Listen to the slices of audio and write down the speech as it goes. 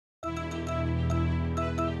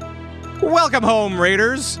Welcome home,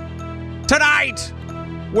 Raiders. Tonight,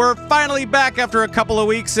 we're finally back after a couple of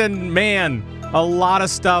weeks, and man, a lot of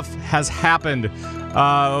stuff has happened.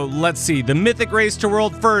 Let's see. The Mythic Race to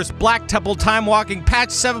World First, Black Temple Time Walking, Patch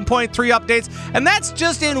 7.3 updates, and that's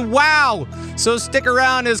just in WoW. So stick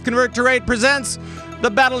around as Convert to Raid presents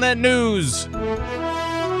the Battlenet News.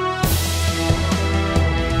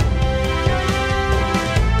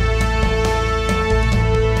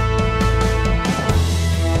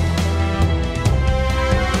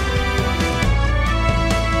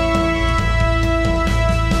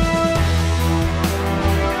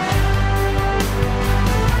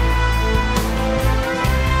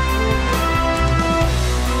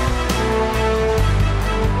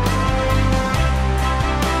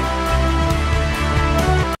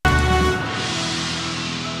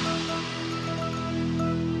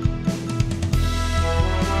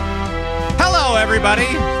 Everybody,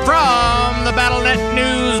 from the Battlenet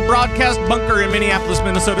News broadcast bunker in Minneapolis,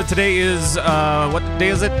 Minnesota. Today is, what day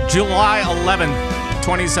is it? July 11th,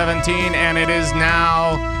 2017, and it is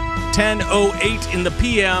now 10:08 in the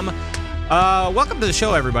PM. Welcome to the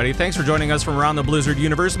show, everybody. Thanks for joining us from around the Blizzard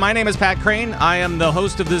universe. My name is Pat Crane. I am the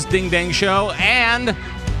host of this Ding Dang show, and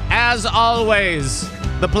as always,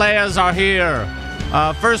 the players are here.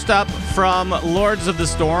 First up, from Lords of the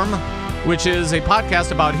Storm, which is a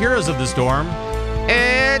podcast about Heroes of the Storm,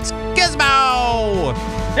 it's Gizmo!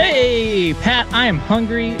 Hey, Pat, I am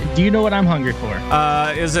hungry. Do you know what I'm hungry for?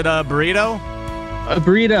 Is it a burrito? A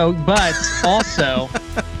burrito, but also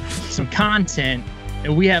some content,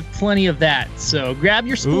 and we have plenty of that. So grab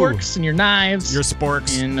your sporks and your knives. Your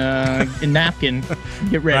sporks. And a napkin.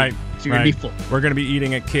 Get ready. Right, so you're going to be full. We're going to be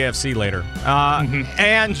eating at KFC later.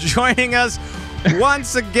 And joining us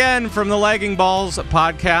once again from the Lagging Balls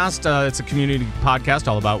podcast. It's a community podcast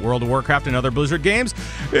all about World of Warcraft and other Blizzard games.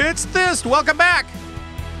 It's Thist. Welcome back.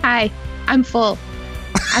 Hi, I'm full.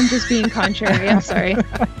 I'm just being contrary. I'm sorry.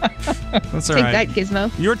 That's all Take right. that,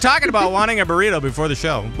 Gizmo. You were talking about wanting a burrito before the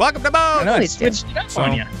show. Welcome to both. I know, I switched it up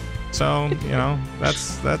on you. So, you know,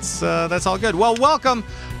 that's all good. Well, welcome,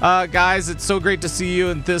 guys. It's so great to see you.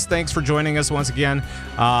 And Thist, thanks for joining us once again.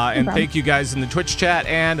 And thank you guys in the Twitch chat.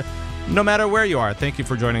 And no matter where you are, thank you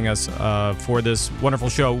for joining us for this wonderful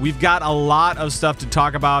show. We've got a lot of stuff to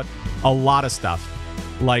talk about. A lot of stuff.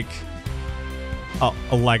 Like a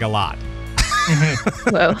lot.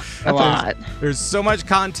 Whoa, that's a lot. There's so much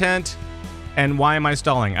content, and why am I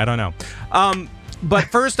stalling? I don't know. But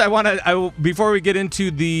first, before we get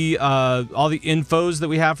into the all the infos that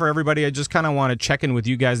we have for everybody, I just kind of want to check in with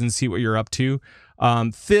you guys and see what you're up to.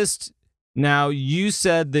 Thist, now you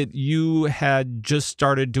said that you had just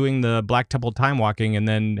started doing the Black Temple Time Walking and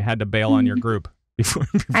then had to bail on your group before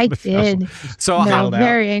I did. So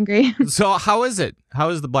very angry. So how is it? How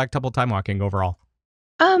is the Black Temple Time Walking overall?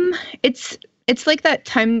 It's like that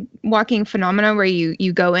time walking phenomena where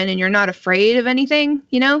you go in and you're not afraid of anything,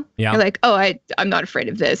 you know? Yeah. You're like, oh, I'm not afraid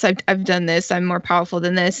of this. I've done this. I'm more powerful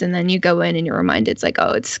than this. And then you go in and you're reminded it's like,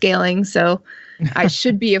 oh, it's scaling. So I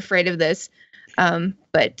should be afraid of this.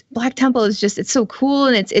 But Black Temple is just, it's so cool.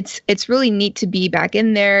 And it's really neat to be back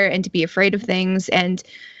in there and to be afraid of things. And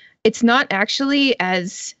it's not actually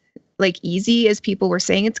as like easy as people were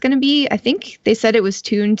saying it's going to be. I think they said it was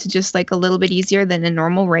tuned to just like a little bit easier than a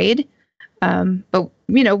normal raid. But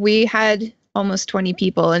you know, we had almost 20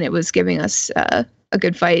 people and it was giving us a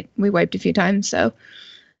good fight. We wiped a few times. So,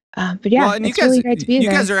 but yeah, and it's really great to be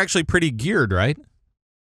there. You guys are actually pretty geared, right?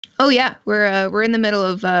 Oh yeah, we're in the middle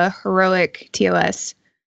of heroic TOS.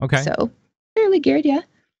 Okay. So fairly geared, yeah.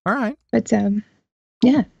 All right. But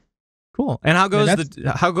yeah. Cool. And how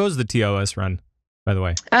goes the TOS run, by the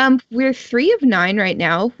way? We're 3 of 9 right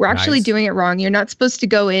now. We're actually doing it wrong. You're not supposed to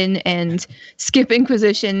go in and skip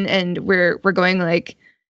Inquisition, and we're going like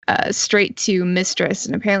straight to Mistress,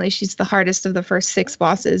 and apparently she's the hardest of the first 6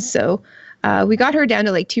 bosses. So we got her down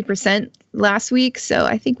to like 2% last week, so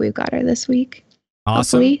I think we've got her this week.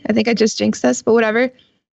 Awesome. Hopefully. I think I just jinxed us, but whatever.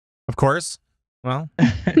 Of course. Well,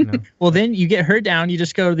 well, then you get her down. You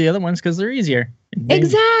just go to the other ones because they're easier. Bang,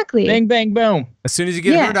 exactly. Bang, bang, boom. As soon as you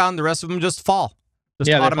get her down, the rest of them just fall.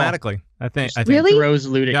 Automatically. I think. Really? Throws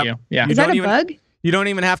loot at you. Yeah. Is that a bug? You don't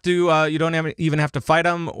even have to. You don't even have to fight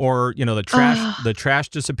them, or the trash. The trash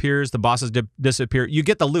disappears. The bosses disappear. You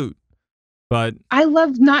get the loot, but I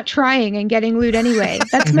love not trying and getting loot anyway.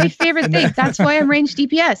 That's my favorite thing. That's why I'm ranged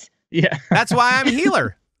DPS. Yeah. That's why I'm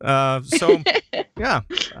healer. So yeah,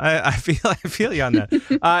 I feel you on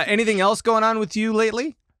that. Anything else going on with you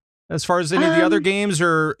lately, as far as any of the other games,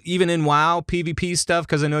 or even in WoW PvP stuff?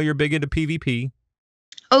 Because I know you're big into PvP.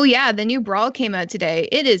 Oh yeah, the new Brawl came out today.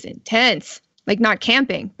 It is intense. Like not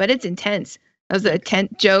camping, but it's intense. That was a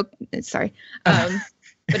tent joke. Sorry.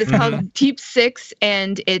 But it's called Deep Six,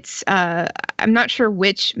 and it's I'm not sure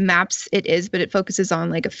which maps it is, but it focuses on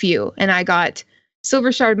like a few. And I got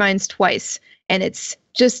Silver Shard Mines twice, and it's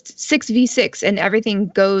just 6v6, and everything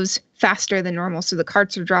goes faster than normal, so the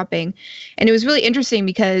carts are dropping. And it was really interesting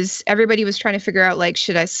because everybody was trying to figure out, like,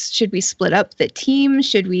 should we split up the team?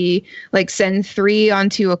 Should we like send 3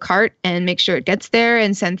 onto a cart and make sure it gets there,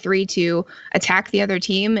 and send 3 to attack the other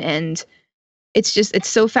team? And it's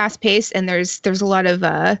so fast paced, and there's a lot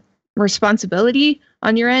of responsibility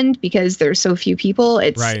on your end because there's so few people.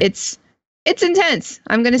 It's intense.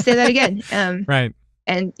 I'm going to say that again. Right.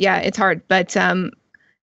 And yeah, it's hard, but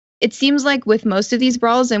it seems like with most of these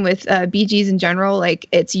brawls and with BGs in general, like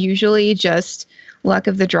it's usually just luck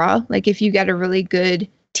of the draw. Like if you get a really good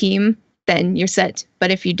team, then you're set.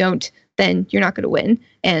 But if you don't, then you're not going to win.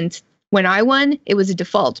 And when I won, it was a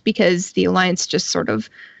default because the alliance just sort of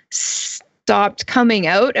stopped coming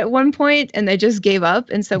out at one point, and they just gave up,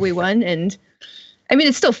 and so we won. And I mean,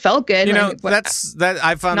 it still felt good. You know,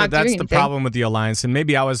 I found that's the problem with the alliance, and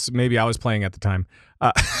maybe I was playing at the time,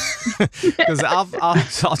 because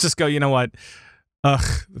I'll just go, you know what,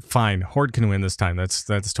 fine, Horde can win this time. That's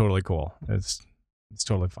totally cool. It's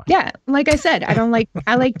totally fine. Yeah, like I said, I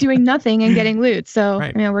like doing nothing and getting loot, so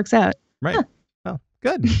right. I mean, it works out. Right. Huh. Oh,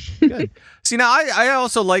 good. See, now I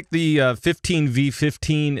also like the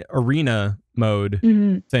 15v15 arena mode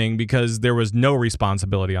thing because there was no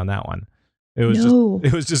responsibility on that one. It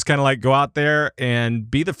was just kind of like go out there and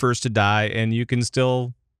be the first to die, and you can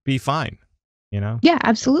still be fine. You know? Yeah,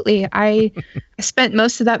 absolutely. I spent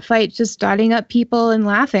most of that fight just dotting up people and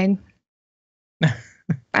laughing.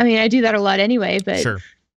 I mean, I do that a lot anyway, but sure.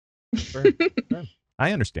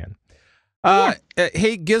 I understand.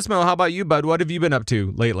 Hey, Gizmo, how about you, bud? What have you been up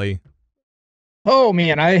to lately? Oh,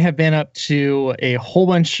 man, I have been up to a whole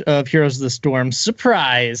bunch of Heroes of the Storm.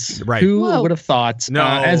 Surprise. Right. Who would have thought? No.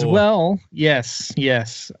 As well, yes.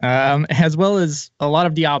 As well as a lot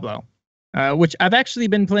of Diablo, which I've actually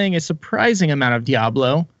been playing a surprising amount of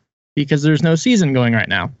Diablo because there's no season going right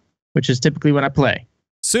now, which is typically when I play.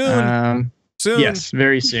 Soon. Yes,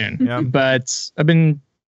 very soon. Yeah. But I've been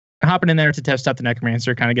hopping in there to test out the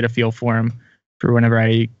Necromancer, kind of get a feel for him for whenever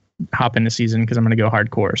I hop into season because I'm going to go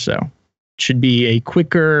hardcore. So should be a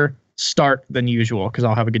quicker start than usual because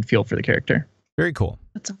I'll have a good feel for the character. Very cool.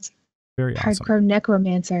 That's awesome. Very awesome. Hardcore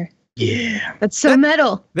Necromancer. Yeah. That's so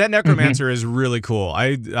metal. That Necromancer is really cool.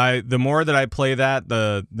 I the more that I play that,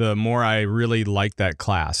 the more I really like that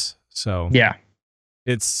class. So yeah,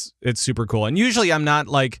 it's super cool. And usually I'm not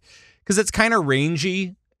like, because it's kind of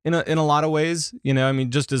rangy in a lot of ways, you know, I mean,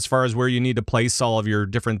 just as far as where you need to place all of your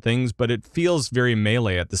different things, but it feels very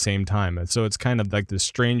melee at the same time. And so it's kind of like this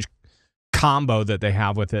strange combo that they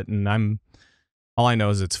have with it, and all I know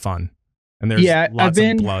is it's fun. And there's lots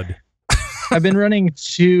of blood. I've been running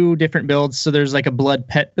 2 different builds. So there's like a blood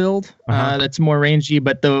pet build that's more rangy,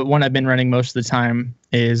 but the one I've been running most of the time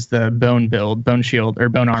is the bone build, bone shield or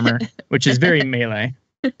bone armor, which is very melee.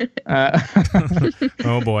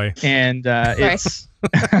 Oh boy. And it's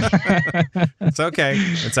it's okay.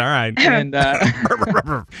 It's all right. And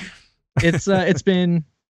it's been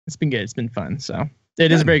good. It's been fun. So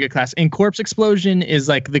it is a very good class. And Corpse Explosion is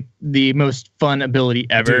like the most fun ability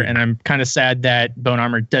ever. Dude. And I'm kind of sad that Bone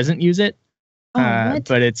Armor doesn't use it.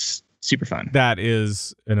 But it's super fun. That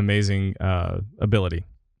is an amazing ability.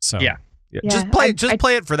 So yeah. Just play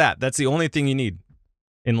it for that. That's the only thing you need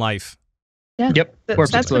in life. Yeah. Yep.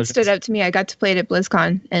 That's what stood out to me. I got to play it at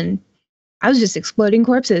BlizzCon, and I was just exploding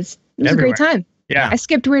corpses. It was everywhere. A great time. Yeah. I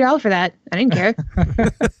skipped Weird Al for that. I didn't care.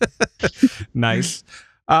 Nice.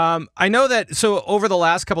 I know that. So over the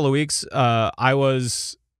last couple of weeks, I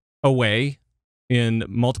was away in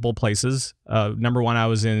multiple places. Number one, I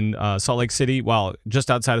was in Salt Lake City,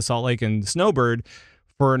 just outside of Salt Lake, and Snowbird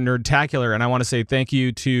for Nerdtacular. And I want to say thank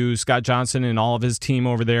you to Scott Johnson and all of his team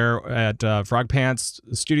over there at Frog Pants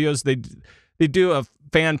Studios. They do a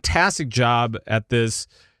fantastic job at this.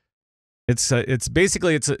 It's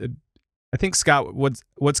basically I think Scott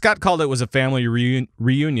what Scott called it was a family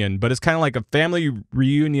reunion, but it's kind of like a family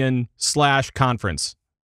reunion / conference.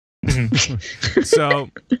 So,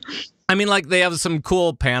 I mean, like they have some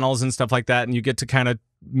cool panels and stuff like that, and you get to kind of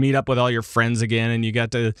meet up with all your friends again, and you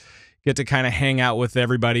get to kind of hang out with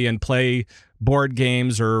everybody and play board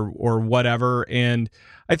games or whatever. And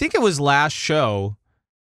I think it was last show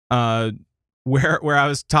where I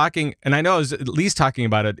was talking, and I know I was at least talking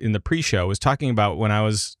about it in the pre-show, was talking about when I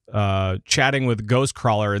was chatting with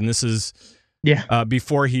Ghostcrawler, and this is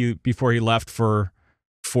before he left for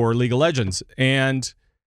League of Legends. And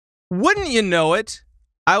wouldn't you know it,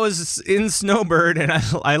 I was in Snowbird, and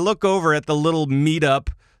I look over at the little meetup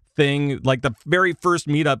thing, like the very first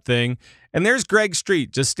meetup thing, and there's Greg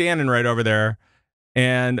Street just standing right over there.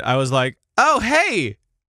 And I was like, oh, hey,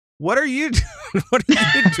 what are you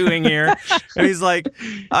doing here? And he's like,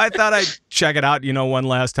 I thought I'd check it out, one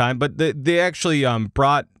last time. But they actually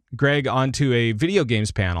brought Greg onto a video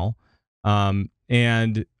games panel,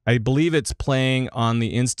 and I believe it's playing on the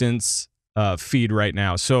Instance feed right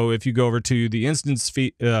now. So if you go over to the Instance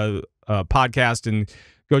feed, podcast and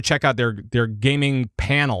go check out their gaming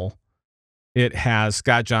panel, it has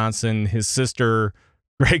Scott Johnson, his sister,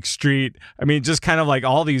 Greg Street. I mean, just kind of like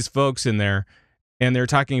all these folks in there. And they're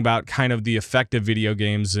talking about kind of the effect of video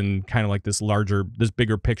games and kind of like this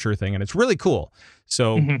bigger picture thing. And it's really cool.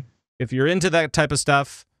 So if you're into that type of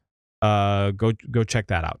stuff, go check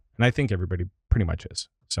that out. And I think everybody pretty much is.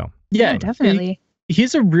 So yeah, definitely.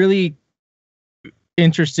 He's a really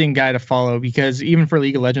interesting guy to follow, because even for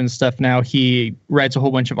League of Legends stuff now, he writes a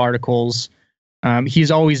whole bunch of articles.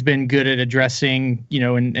 He's always been good at addressing,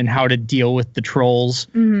 and how to deal with the trolls,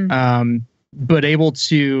 but able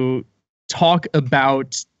to talk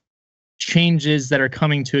about changes that are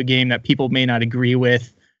coming to a game that people may not agree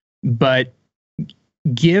with, but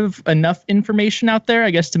give enough information out there, I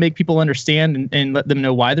guess, to make people understand and let them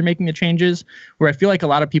know why they're making the changes. Where I feel like a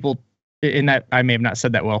lot of people, in that I may have not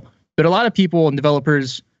said that well, but a lot of people and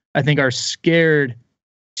developers, I think, are scared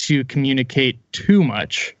to communicate too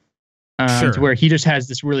much, to where he just has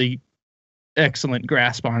this really excellent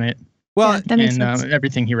grasp on it. Well, that makes sense.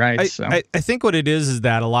 Everything he writes. I think what it is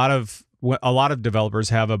that a lot of developers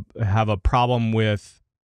have a problem with,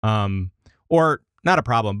 or not a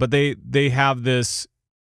problem, but they have this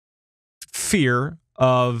fear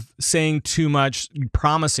of saying too much,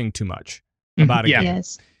 promising too much about a game.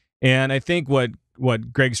 Yes. And I think what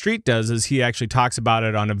Greg Street does is he actually talks about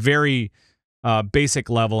it on a very basic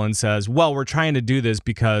level and says, well, we're trying to do this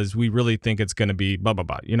because we really think it's going to be blah blah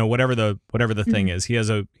blah. Whatever the thing is. He has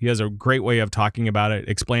a great way of talking about it,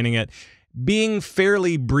 explaining it, being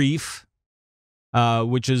fairly brief,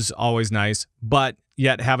 which is always nice, but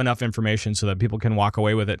yet have enough information so that people can walk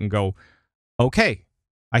away with it and go, okay,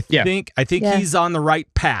 I think he's on the right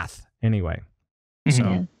path anyway.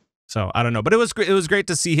 So I don't know, but it was great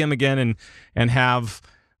to see him again and have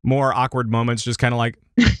more awkward moments, just kind of like,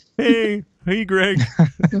 hey, Greg.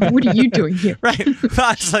 What are you doing here? Right.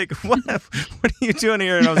 I was like, what are you doing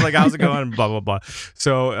here? And I was like, how's it going? Blah, blah, blah.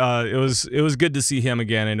 So it was good to see him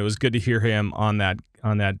again, and it was good to hear him on that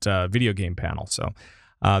video game panel. So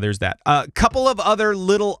there's that. A couple of other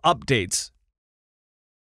little updates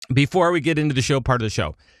before we get into the show part of the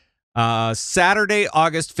show. Saturday,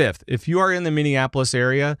 August 5th. If you are in the Minneapolis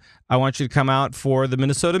area, I want you to come out for the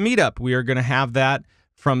Minnesota Meetup. We are going to have that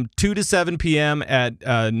from 2 to 7 p.m.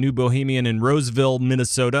 at New Bohemian in Roseville,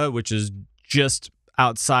 Minnesota, which is just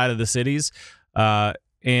outside of the cities.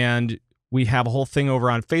 And we have a whole thing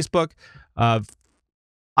over on Facebook.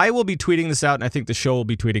 I will be tweeting this out, and I think the show will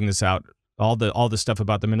be tweeting this out, all the stuff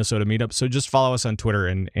about the Minnesota Meetup. So just follow us on Twitter,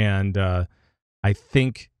 and I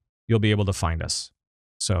think you'll be able to find us.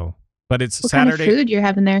 So, but it's what Saturday. What kind of food you're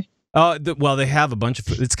having there? Well, they have a bunch of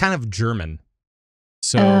food. It's kind of German.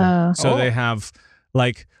 So they have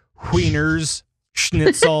like wieners,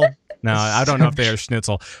 schnitzel. No, I don't know if they have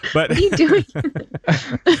schnitzel, but what are you doing?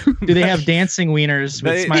 Do they have dancing wieners?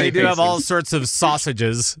 With they do faces? have all sorts of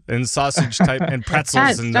sausages and sausage type and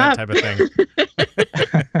pretzels and that type of thing.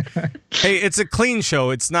 Hey, it's a clean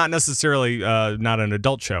show. It's not necessarily not an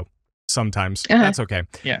adult show. Sometimes that's okay.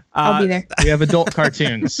 Yeah, I'll be there. We have adult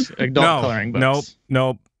cartoons, coloring books.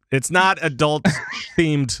 Nope. It's not adult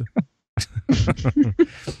themed.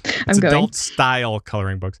 It's adult style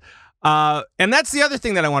coloring books. And that's the other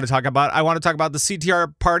thing that I want to talk about. I want to talk about the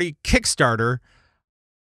CTR Party Kickstarter.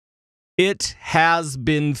 It has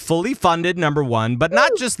been fully funded, number one, but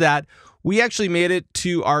not just that. We actually made it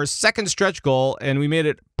to our second stretch goal, and we made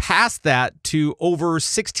it past that to over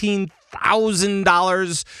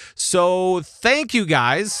 $16,000. So thank you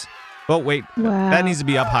guys. Oh, wait. Wow. That needs to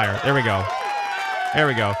be up higher. There we go.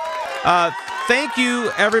 Thank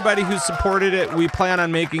you, everybody who supported it. We plan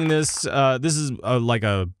on making this. This is like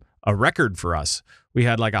a record for us. We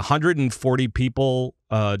had like 140 people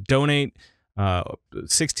donate over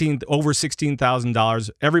 $16,000.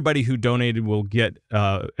 Everybody who donated will get.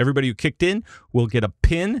 Everybody who kicked in will get a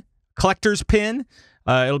pin, collector's pin.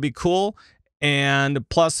 It'll be cool. And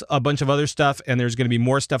plus a bunch of other stuff, and there's going to be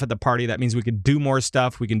more stuff at the party. That means we can do more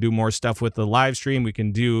stuff. We can do more stuff with the live stream. We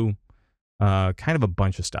can do kind of a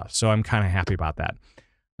bunch of stuff. So I'm kind of happy about that.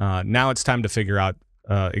 Now it's time to figure out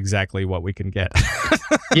exactly what we can get.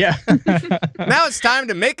 Yeah. Now it's time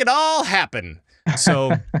to make it all happen.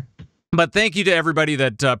 So, but thank you to everybody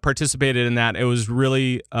that participated in that. It was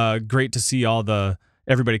really great to see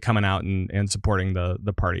everybody coming out and supporting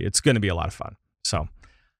the party. It's going to be a lot of fun. So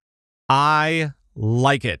I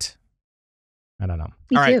like it. I don't know.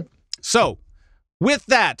 Me All right. too. So with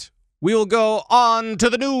that, we will go on to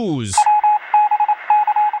the news.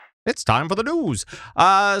 It's time for the news.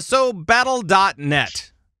 So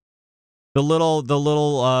Battle.net, our little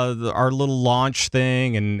launch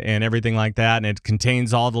thing and everything like that, and it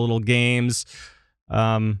contains all the little games.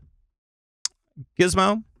 Gizmo,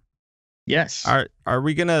 Yes. are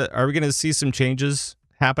we gonna see some changes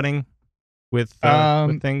happening with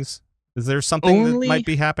things? Is there something that might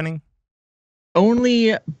be happening?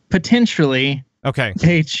 Only potentially. Okay.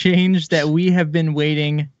 A change that we have been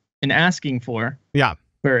waiting and asking for. Yeah.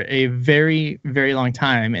 For a very, very long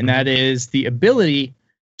time, and that is the ability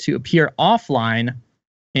to appear offline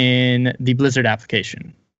in the Blizzard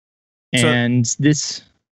application. And this...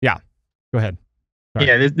 Yeah, go ahead. Sorry.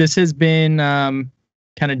 Yeah, this has been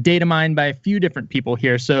kind of data mined by a few different people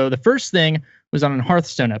here. So the first thing was on a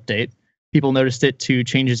Hearthstone update. People noticed it to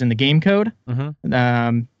changes in the game code.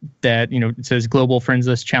 That, it says global friends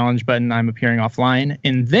list challenge button, I'm appearing offline.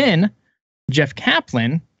 And then Jeff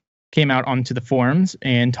Kaplan came out onto the forums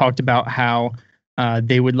and talked about how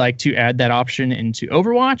they would like to add that option into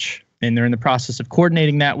Overwatch, and they're in the process of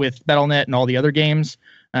coordinating that with Battlenet and all the other games.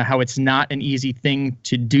 How it's not an easy thing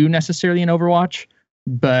to do necessarily in Overwatch,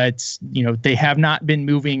 but they have not been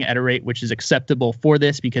moving at a rate which is acceptable for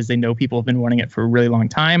this because they know people have been wanting it for a really long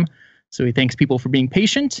time. So he thanks people for being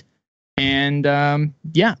patient, and and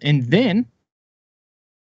then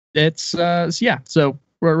it's So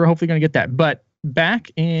we're hopefully going to get that, but. Back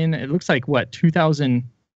in, it looks like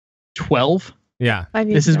 2012. Yeah,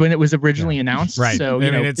 this is when it was originally announced. Right. So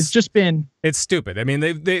it's just been. It's stupid. I mean,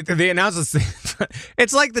 they announced this.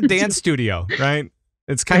 It's like the dance studio, right?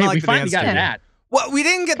 It's kind of like the dance studio. That. Well, we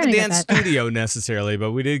didn't get the dance studio necessarily,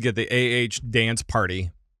 but we did get the dance party.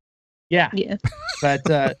 Yeah.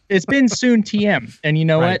 But it's been soon TM, and you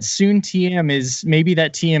know what? Soon TM is maybe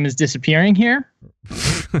that TM is disappearing here.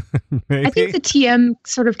 I think the TM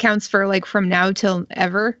sort of counts for like from now till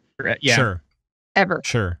ever. Yeah. Sure. Ever.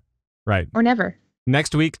 Sure. Right. Or never.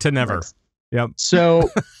 Next week to never. Yep. So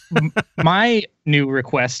my new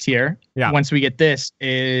request here, once we get this,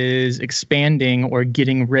 is expanding or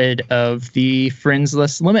getting rid of the friends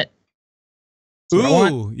list limit.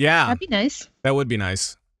 Ooh, yeah. That'd be nice. That would be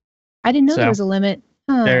nice. I didn't know there was a limit.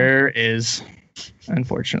 Huh. There is,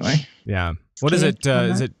 unfortunately. Yeah. What is it?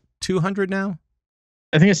 Is it 200 now?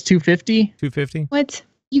 I think it's 250. 250. What?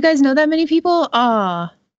 You guys know that many people?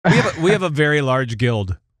 Ah. We have a very large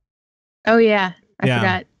guild. Oh yeah, I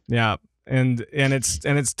forgot. Yeah, and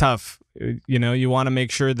it's tough. You want to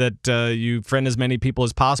make sure that you friend as many people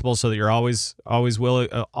as possible, so that you're always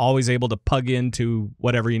able to plug into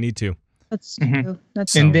whatever you need to. That's true.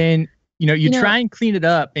 That's and then you try and clean it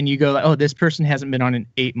up, and you go like, oh, this person hasn't been on in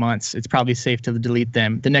 8 months. It's probably safe to delete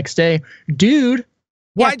them. The next day, dude.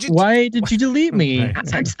 Why did you delete me? I'm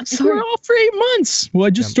sorry. We're off for 8 months. Well, I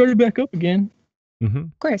just started back up again.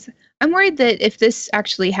 Of course. I'm worried that if this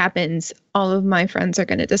actually happens, all of my friends are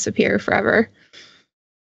going to disappear forever.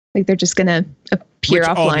 Like they're just going to appear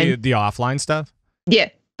offline. The offline stuff? Yeah,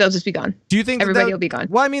 they'll just be gone. Do you think everybody will be gone?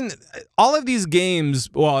 Well, I mean, all of these games,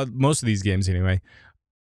 most of these games anyway,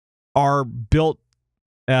 are built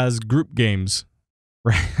as group games,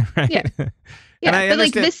 right? Yeah. And I but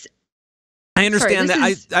like this... I understand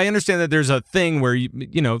I understand that there's a thing where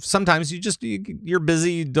sometimes you're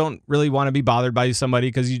busy, you don't really want to be bothered by somebody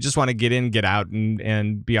because you just want to get in, get out,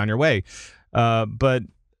 and be on your way. But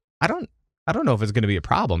I don't know if it's going to be a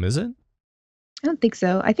problem, is it? I don't think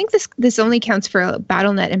so. I think this only counts for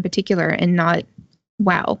Battlenet in particular, and not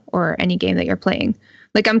WoW or any game that you're playing.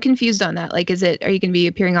 Like I'm confused on that. Like, are you going to be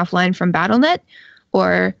appearing offline from Battlenet,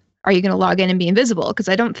 or are you going to log in and be invisible? Because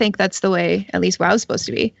I don't think that's the way at least WoW is supposed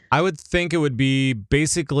to be. I would think it would be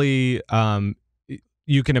basically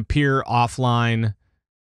you can appear offline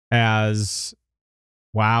as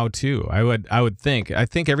WoW too. I would think. I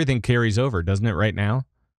think everything carries over, doesn't it, right now?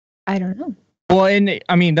 I don't know. Well, and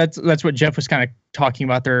I mean that's what Jeff was kind of talking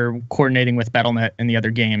about. They're coordinating with Battlenet and the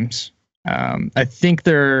other games. I think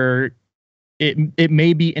it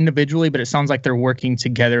may be individually, but it sounds like they're working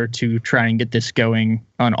together to try and get this going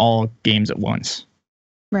on all games at once.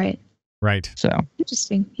 Right. So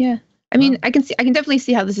interesting. Yeah. I mean, I can definitely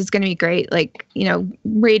see how this is going to be great. Like,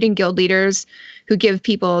 raid and guild leaders who give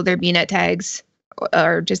people their BNet tags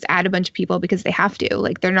or just add a bunch of people because they have to.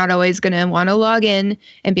 Like, they're not always going to want to log in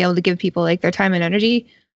and be able to give people like their time and energy.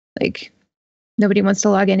 Like, nobody wants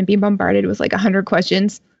to log in and be bombarded with like 100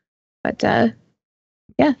 questions. But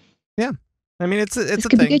I mean, it's a This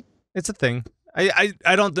could be thing. good. It's a thing.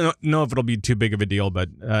 I don't know if it'll be too big of a deal, but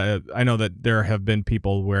I know that there have been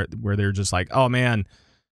people where they're just like, oh man,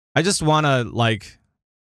 I just want to like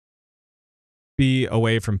be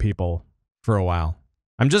away from people for a while.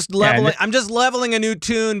 I'm just leveling. I'm just leveling a new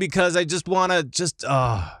tune because I just want to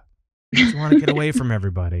get away from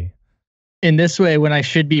everybody. In this way, when I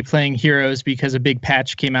should be playing Heroes because a big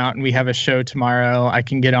patch came out and we have a show tomorrow, I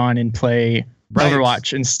can get on and play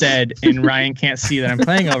Overwatch instead, and Ryan can't see that I'm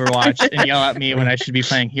playing Overwatch and yell at me when I should be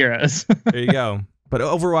playing Heroes. There you go. But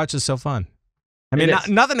Overwatch is so fun. I mean,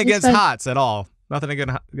 nothing against HOTS at all. Nothing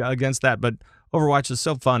against that, but Overwatch is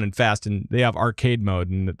so fun and fast, and they have arcade mode,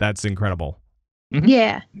 and that's incredible. Mm-hmm.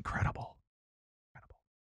 Yeah. Incredible.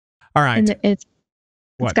 All right. And it's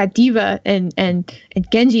got Diva and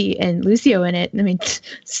Genji and Lucio in it. I mean,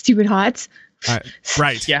 stupid HOTS.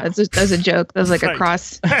 Right. Yeah. That was a joke. That was like a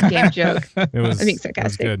cross game joke. It was. I'm being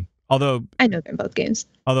sarcastic. It was good. Although I know they're in both games.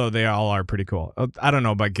 Although they all are pretty cool. I don't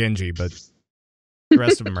know about Genji, but the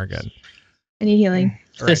rest of them are good. I need healing.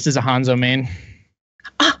 Fist is a Hanzo main.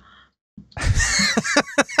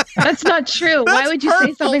 That's not true. Why would you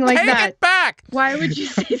say something like that? Take it back. Why would you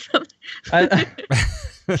say something?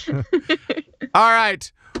 All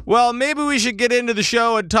right. Well, maybe we should get into the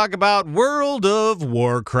show and talk about World of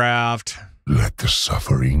Warcraft. Let the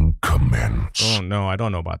suffering commence. Oh, no, I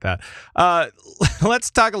don't know about that.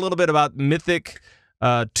 Let's talk a little bit about Mythic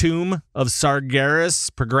Tomb of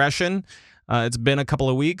Sargeras progression. It's been a couple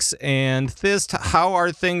of weeks. And Thist, how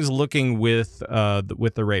are things looking with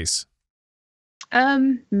the race?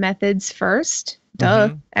 Methods first.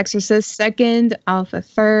 Duh. Exorcist second. Alpha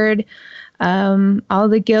third. All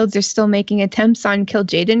the guilds are still making attempts on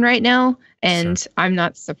Kil'jaeden right now, and sure. I'm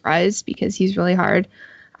not surprised because he's really hard.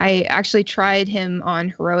 I actually tried him on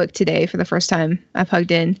Heroic today for the first time. I've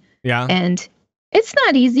hugged in. Yeah. And it's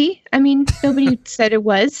not easy. I mean, nobody said it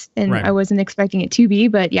was, and right. I wasn't expecting it to be,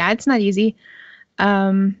 but yeah, it's not easy.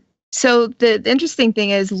 So the interesting thing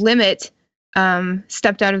is Limit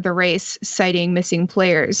stepped out of the race citing missing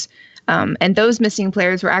players. And those missing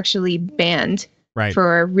players were actually banned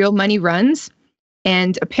for real money runs.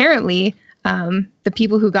 And apparently, the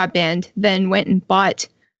people who got banned then went and bought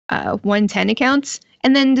 110 accounts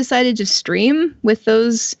and then decided to stream with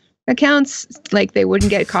those accounts like they wouldn't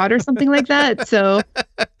get caught or something like that. So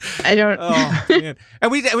I don't. Oh, man.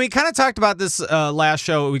 And we kind of talked about this last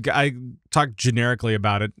show. I talked generically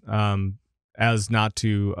about it as not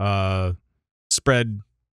to spread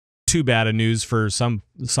too bad a news for some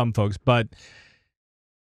folks, but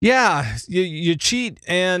yeah, you cheat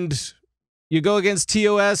and you go against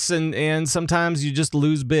TOS and sometimes you just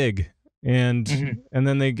lose big and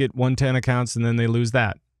then they get 110 accounts and then they lose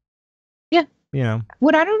that. Yeah. You know.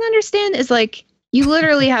 What I don't understand is like you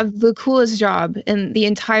literally have the coolest job in the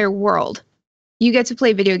entire world. You get to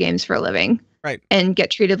play video games for a living. Right. And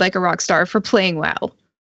get treated like a rock star for playing WoW.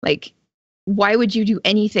 Like, why would you do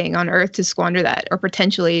anything on Earth to squander that or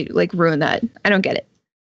potentially like ruin that? I don't get it.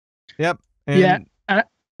 Yep. And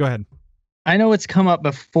go ahead. I know it's come up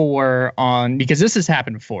before because this has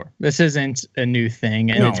happened before. This isn't a new thing.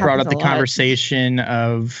 And it's brought up the conversation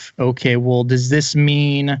of, okay, well, does this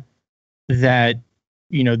mean that,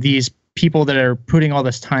 you know, these people that are putting all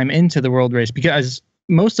this time into the world race, because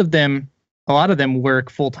a lot of them work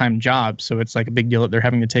full-time jobs. So it's like a big deal that they're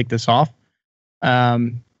having to take this off.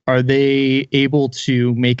 Are they able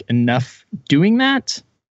to make enough doing that?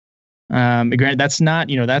 Granted, that's not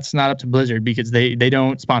up to Blizzard because they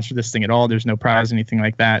don't sponsor this thing at all. There's no prize, anything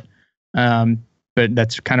like that. But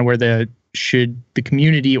that's kind of where the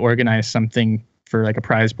community organize something for like a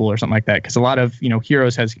prize pool or something like that. Because a lot of,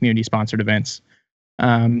 Heroes has community sponsored events.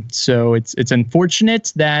 So it's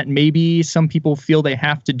unfortunate that maybe some people feel they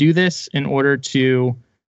have to do this in order to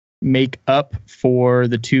make up for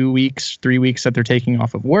the 2 weeks, 3 weeks that they're taking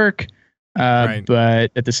off of work. Right.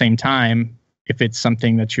 But at the same time, if it's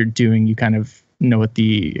something that you're doing, you kind of know what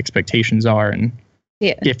the expectations are and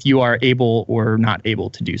if you are able or not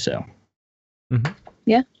able to do so. Mm-hmm.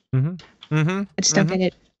 Yeah. Mm-hmm. Mm-hmm. I just don't get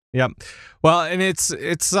it. Yep. Well, and it's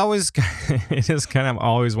always, it is kind of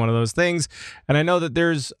always one of those things. And I know that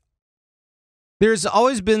there's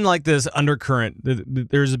always been like this undercurrent.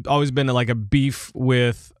 There's always been like a beef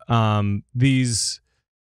with these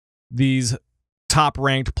top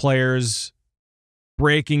ranked players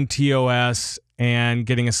breaking TOS and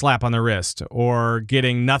getting a slap on the wrist or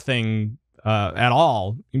getting nothing at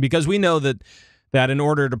all, because we know that in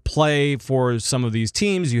order to play for some of these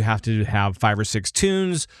teams, you have to have 5 or 6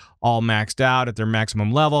 tunes all maxed out at their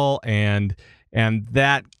maximum level, and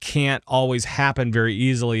that can't always happen very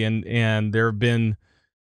easily. And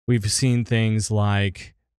we've seen things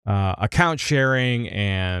like account sharing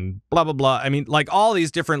and blah, blah, blah. I mean, like all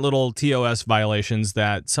these different little TOS violations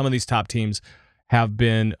that some of these top teams have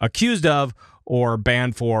been accused of or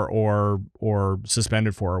banned for or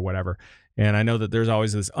suspended for or whatever. And I know that there's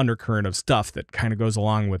always this undercurrent of stuff that kind of goes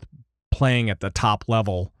along with playing at the top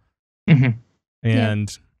level. Mm-hmm.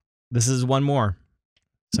 And this is one more.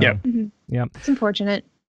 So, Yep. Mm-hmm. Yep. It's unfortunate.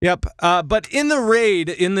 Yep. But in the raid,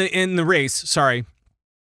 in the race, sorry,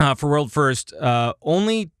 for World First,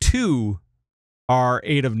 only 2 are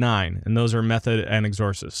 8 of 9, and those are Method and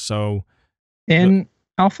Exorcist. So In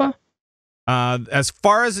Alpha? as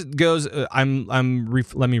far as it goes,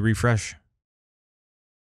 let me refresh.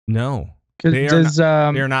 No. They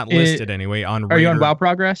are not listed anyway on Raider. Are you on WoW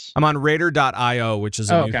Progress? I'm on Raider.io, which is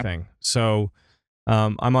a new okay. thing. So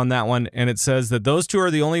I'm on that one, and it says that those 2 are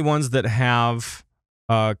the only ones that have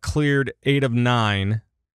cleared 8 of 9,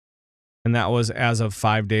 and that was as of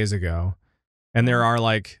 5 days ago. And there are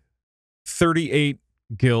like 38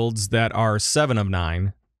 guilds that are 7 of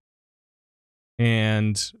 9.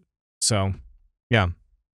 And so, yeah,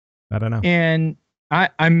 I don't know. And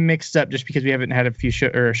I'm mixed up just because we haven't had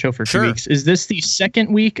a show for 2 Sure. weeks. Is this the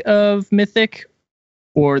second week of Mythic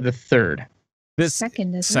or the third? This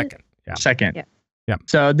Second, isn't second, it? yeah. Second. Yeah. Yeah.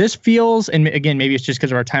 So this feels, and again, maybe it's just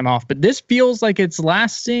because of our time off, but this feels like it's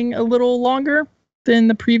lasting a little longer than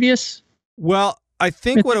the previous. Well, I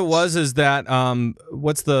think what it was is that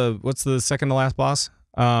what's the second to last boss?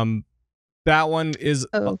 That one is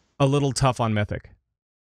a little tough on Mythic.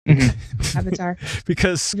 Mm-hmm. Avatar.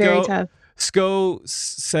 Because Very tough. Sko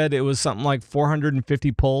said it was something like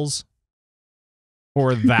 450 pulls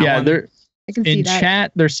for that Yeah, one. they're I can see in that.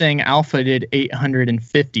 chat. They're saying Alpha did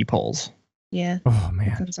 850 pulls. Yeah, Oh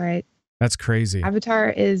man, that's right. that's crazy. Avatar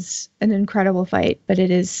is an incredible fight, but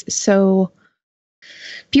it is so.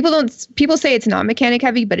 People say it's not mechanic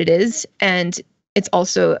heavy, but it is, and it's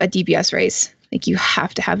also a DPS race. Like you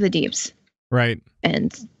have to have the deeps, Right.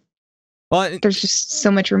 and Well, there's just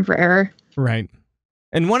so much room for error. right.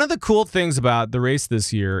 And one of the cool things about the race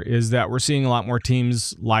this year is that we're seeing a lot more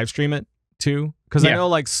teams live stream it too. Because I Yeah. know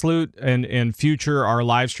like Sloot and Future are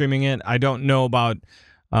live streaming it. I don't know about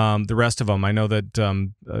the rest of them. I know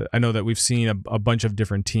that we've seen a bunch of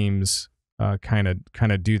different teams kind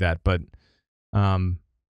of do that. But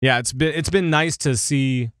yeah, it's been nice to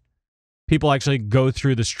see people actually go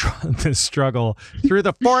through the struggle through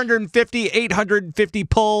the 450, 850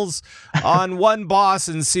 pulls on one boss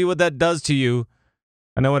and see what that does to you.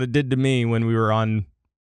 I know what it did to me when we were on,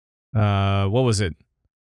 what was it?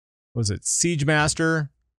 Was it Siege Master?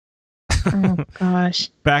 Oh gosh,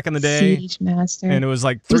 Back in the day. Siege Master. And it was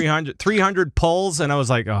like 300 pulls, and I was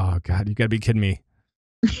like, oh God, you gotta be kidding me.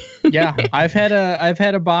 Yeah, I've had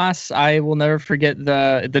a boss. I will never forget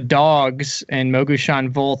the dogs and Mogushan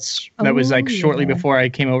Volts. That was like shortly yeah. before I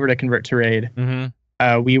came over to convert to raid.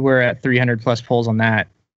 Mm-hmm. We were at 300 plus pulls on that.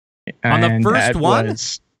 On the And first that one?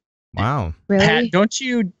 was- Wow. Pat, Really? don't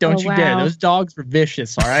you Oh, dare! wow. Those dogs were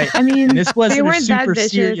vicious. All right. I mean, And this wasn't they a weren't that super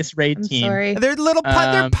vicious. serious raid I'm team. sorry. They're little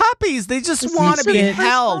they're puppies. They just This want is to be the first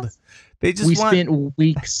held. boss? They just We want. spent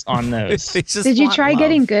weeks on those. They just Did you want try love.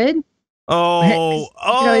 getting good? Oh, You could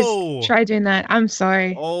always try doing that. I'm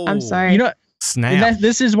sorry. Oh. I'm sorry. You know, Snap.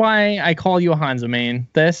 this is why I call you a Hanzo main.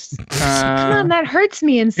 This, Come on, that hurts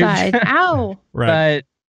me inside. Ow. Right.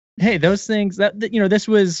 But hey, those things this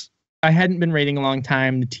was. I hadn't been raiding a long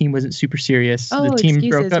time. The team wasn't super serious. Oh, the team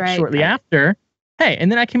broke excuses, up right, shortly right. after. Hey,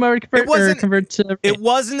 and then I came over to convert to. It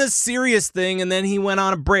wasn't a serious thing, and then he went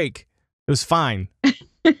on a break. It was fine.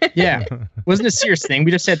 Yeah, wasn't a serious thing. We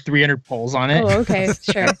just had 300 polls on it. Oh, okay.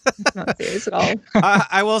 Sure. It's not serious at all.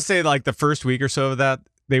 I will say, like the first week or so of that,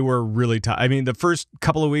 they were really tough. I mean, the first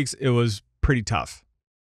couple of weeks, it was pretty tough.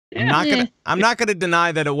 Yeah. I'm not gonna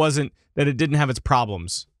deny that it didn't have its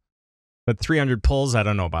problems. But 300 pulls, I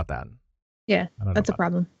don't know about that. Yeah, I don't know that's a about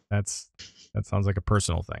problem. that sounds like a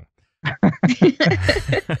personal thing.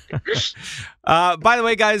 By the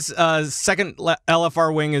way, guys, second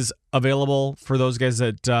LFR wing is available for those guys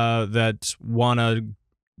that want to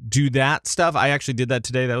do that stuff. I actually did that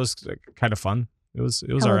today. That was kind of fun. It was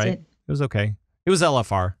How all was right. it? It was okay. It was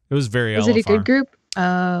LFR. It was very Was LFR. it a good group?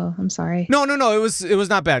 Oh, I'm sorry. No. It was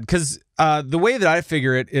not bad because the way that I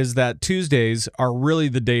figure it is that Tuesdays are really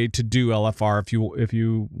the day to do LFR if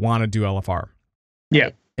you want to do LFR. Yeah.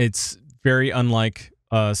 It's very unlike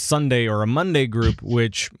a Sunday or a Monday group,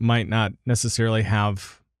 which might not necessarily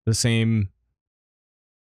have the same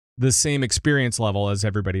experience level as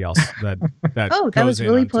everybody else that Oh, that goes was in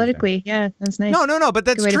really on Tuesday. politically. Yeah, that's nice. No, but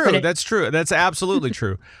that's Good way to put true. it. That's true. That's absolutely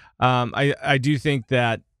true. I do think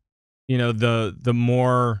that the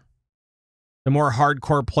more the more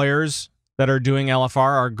hardcore players that are doing LFR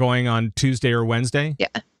are going on Tuesday or Wednesday. Yeah.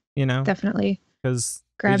 You know, Definitely. because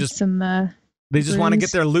Grab some. They just want to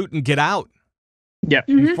get their loot and get out. Yeah.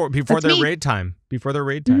 Before That's their me. raid time. Before their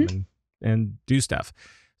raid time and do stuff.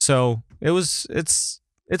 So it's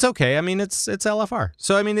okay. I mean, it's LFR.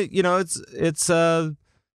 So I mean, it's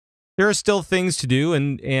there are still things to do,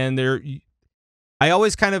 and I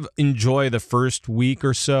always kind of enjoy the first week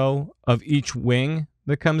or so of each wing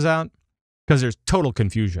that comes out because there's total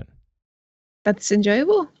confusion. That's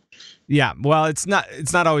enjoyable. Yeah, well, it's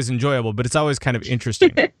not always enjoyable, but it's always kind of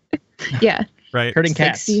interesting. Yeah. Right? Herding Just, like,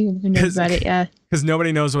 cats. see who knows about it. Yeah. Because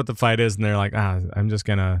nobody knows what the fight is, and they're like, I'm just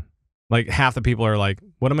gonna, like, half the people are like,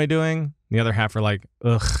 what am I doing? And the other half are like,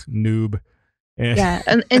 ugh, noob. And Yeah,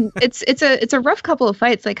 and it's a rough couple of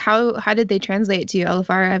fights. Like how did they translate to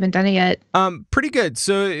LFR? I haven't done it yet. Pretty good.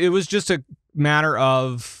 So it was just a matter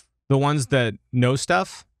of the ones that know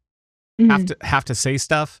stuff have to say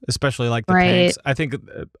stuff, especially like the tanks. I think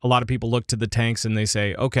a lot of people look to the tanks and they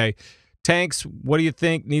say, okay, tanks, what do you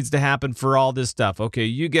think needs to happen for all this stuff? Okay,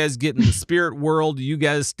 you guys get in the spirit world, you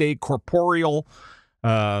guys stay corporeal,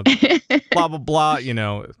 blah blah blah, you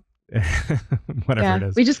know. Whatever it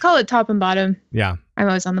is. We just call it top and bottom. Yeah. I'm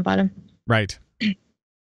always on the bottom. Right.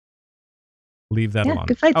 Leave that alone.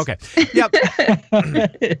 Good fights. Okay. Yep.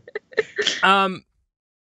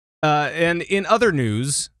 And in other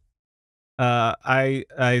news,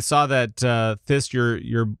 I saw that Thist, your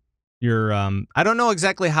I don't know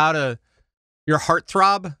exactly how to your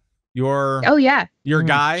heartthrob, your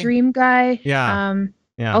guy, dream guy. Yeah.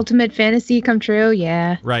 Ultimate fantasy come true.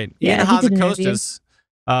 Yeah. Right. Yeah, Ian he did an interview. Hazzikostas,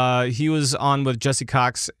 he was on with Jesse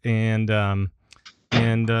Cox and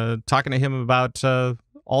talking to him about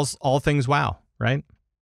all things WoW, right?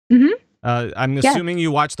 Mm-hmm. I'm assuming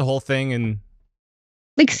you watched the whole thing and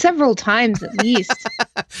like several times at least.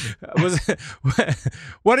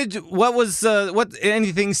 What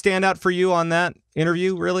anything stand out for you on that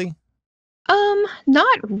interview, really?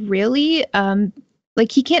 Not really.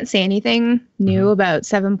 Like he can't say anything new about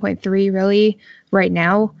 7.3 really right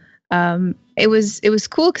now. It was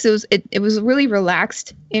cool because it was a really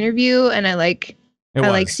relaxed interview, and I like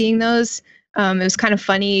seeing those. It was kind of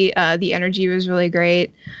funny. The energy was really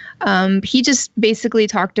great. He just basically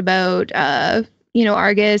talked about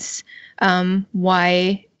Argus,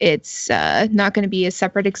 why it's not going to be a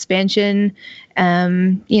separate expansion.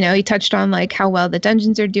 He touched on like how well the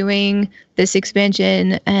dungeons are doing this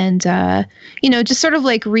expansion, and just sort of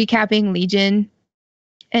like recapping Legion,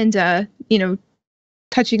 and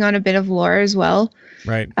touching on a bit of lore as well.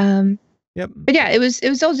 Right. Yep. But yeah, it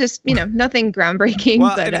was all just nothing groundbreaking.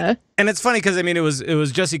 Well, but and it's funny because I mean it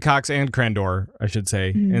was Jesse Cox and Crendor, I should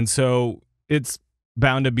say, and so it's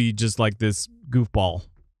bound to be just like this goofball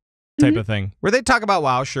type of thing where they talk about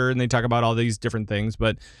WoW, sure, and they talk about all these different things,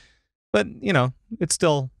 but it's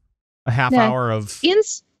still a half hour of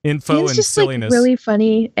info Ian's and just silliness. Like really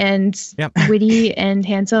funny and witty and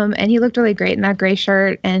handsome, and he looked really great in that gray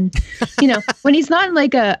shirt. And when he's not in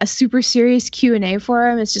like a super serious Q&A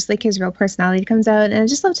forum, it's just like his real personality comes out, and I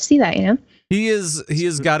just love to see that. He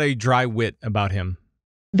has got a dry wit about him.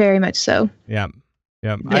 Very much so. Yeah.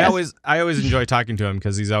 Yeah. I always enjoy talking to him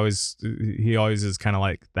because he always is kind of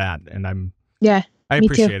like that, and I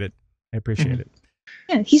appreciate it. I appreciate it.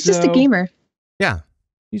 Yeah, he's just a gamer. Yeah.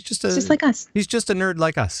 He's just like us. He's just a nerd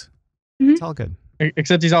like us. It's all good.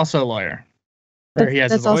 Except he's also a lawyer.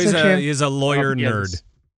 That's also true. He's a lawyer nerd.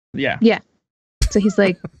 Yeah. Yeah. So he's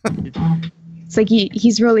like, it's like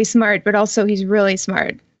he's really smart, but also he's really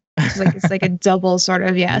smart. It's like a double sort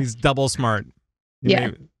of, yeah. He's double smart.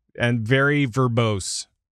 And very verbose.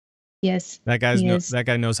 Yes. That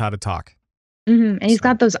guy knows how to talk. And he's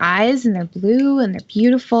got those eyes, and they're blue, and they're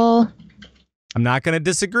beautiful. I'm not going to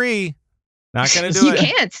disagree. Not going to do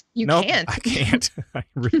it. You nope, can't. I can't. I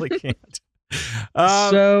really can't.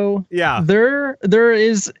 There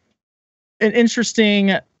is an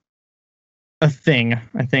interesting thing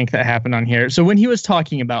I think that happened on here. So when he was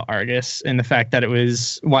talking about Argus and the fact that it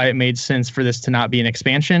was why it made sense for this to not be an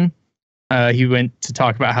expansion, he went to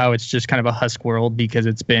talk about how it's just kind of a husk world because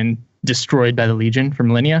it's been destroyed by the Legion for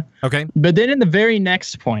millennia. Okay. But then in the very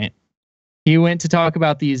next point, he went to talk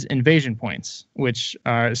about these invasion points, which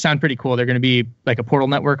sound pretty cool. They're going to be like a portal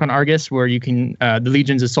network on Argus where you can, the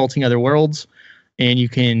Legion's assaulting other worlds, and you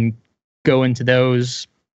can go into those.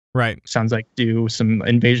 Right. Sounds like do some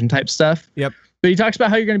invasion type stuff. Yep. But he talks about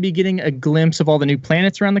how you're going to be getting a glimpse of all the new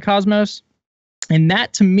planets around the cosmos. And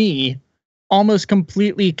that, to me, almost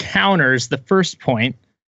completely counters the first point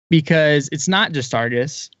because it's not just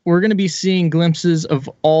Argus. We're going to be seeing glimpses of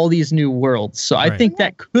all these new worlds. So I think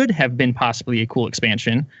that could have been possibly a cool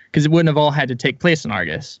expansion because it wouldn't have all had to take place in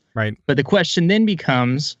Argus. Right. But the question then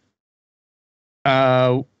becomes,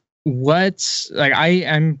 I'm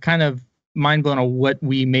kind of mind blown on what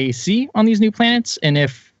we may see on these new planets and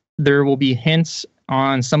if there will be hints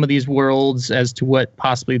on some of these worlds as to what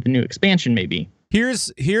possibly the new expansion may be.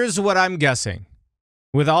 Here's what I'm guessing.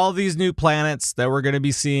 With all these new planets that we're going to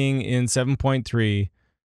be seeing in 7.3,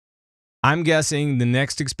 I'm guessing the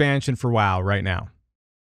next expansion for WoW right now.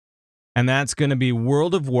 And that's going to be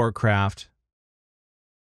World of Warcraft,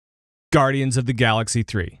 Guardians of the Galaxy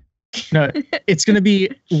 3. No, it's going to be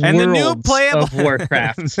and the new Worlds playable of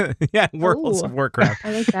Warcraft. Yeah, Worlds of Warcraft.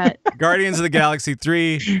 I like that. Guardians of the Galaxy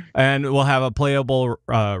 3, and we'll have a playable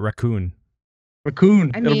raccoon.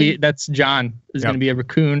 Raccoon. I mean, that's John. Is going to be a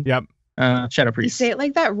raccoon. Yep. Shadow You Priest. say it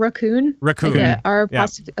like that, raccoon. Raccoon. Like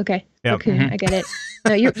Yeah. Okay, Yep. raccoon. Mhm. I get it.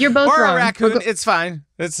 No, you're both Or wrong. a raccoon. It's fine.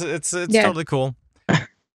 It's Yeah. totally cool. No,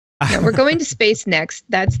 we're going to space next.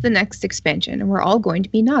 That's the next expansion, and we're all going to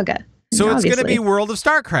be Naga. So it's going to obviously. be World of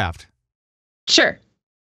StarCraft, Sure.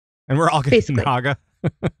 and we're all going to be Basically. Naga.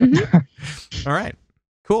 Mhm. All right.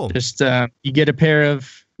 Cool. Just you get a pair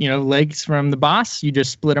of legs from the boss. You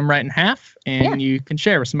just split them right in half, and you can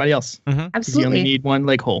share with somebody else. Because you only Absolutely. need one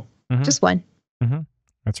leg hole. Just one.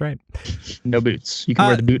 That's right. No boots. You can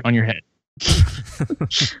wear the boot on your head.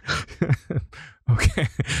 Okay.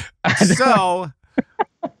 So,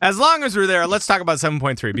 as long as we're there, let's talk about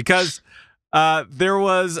 7.3 because there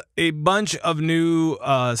was a bunch of new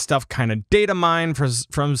stuff kind of data mined from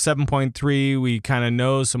 7.3. We kind of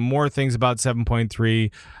know some more things about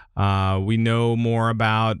 7.3. We know more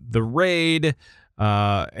about the raid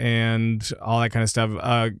and all that kind of stuff.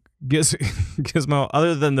 Gizmo,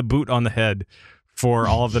 other than the boot on the head for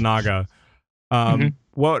all of the Naga,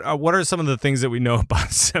 what are some of the things that we know about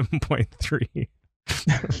 7.3?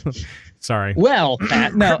 Sorry. Well,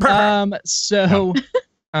 Pat, no.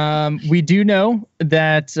 We do know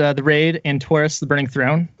that the raid in Taurus, the Burning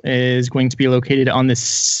Throne, is going to be located on the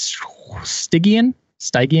Stygian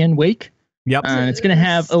Wake. Yep. And it's going to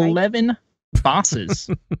have 11 bosses.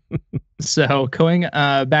 So going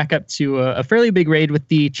back up to a fairly big raid with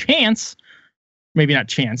the chance, maybe not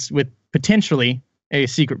chance, with potentially a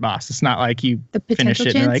secret boss. It's not like you The finish potential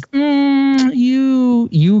it chance. and they're like,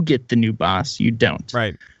 you get the new boss, you don't.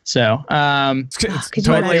 Right. So It's could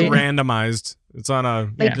you totally imagine? randomized. It's on a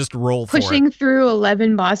Like, just roll for Pushing it. through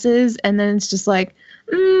 11 bosses, and then it's just like,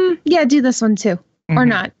 yeah, do this one too, or Mhm.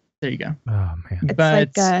 not. There you go. Oh man. It's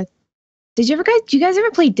But like, do you guys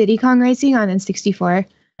ever play Diddy Kong Racing on N64?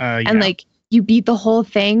 yeah. And like, you beat the whole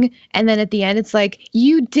thing, and then at the end, it's like,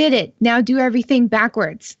 you did it. Now do everything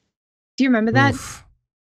backwards. Do you remember that? Oof.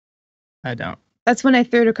 I don't. That's when I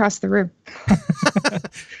threw it across the room.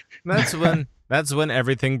 That's when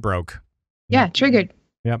everything broke. Yeah, triggered.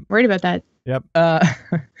 Yep. Worried about that.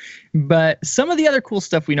 But some of the other cool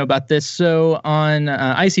stuff we know about this. So on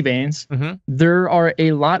Icy Veins, there are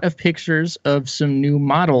a lot of pictures of some new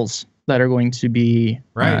models that are going to be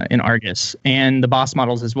in Argus, and the boss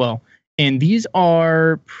models as well. And these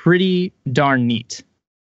are pretty darn neat.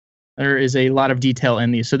 There is a lot of detail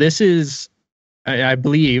in these. So this is, I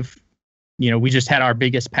believe, we just had our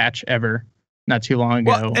biggest patch ever not too long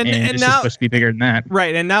ago, Well, and it's now, just supposed to be bigger than that.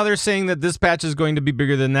 Right, and now they're saying that this patch is going to be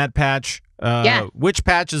bigger than that patch. Yeah. Which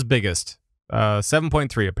patch is biggest?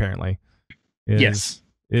 7.3 apparently. Yes.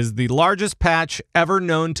 Is the largest patch ever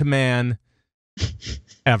known to man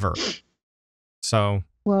ever. So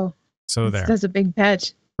Whoa. there. That's a big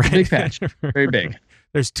patch. Right. Big patch. Very big.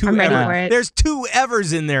 There's two I'm ready for it. There's two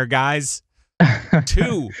evers in there, guys.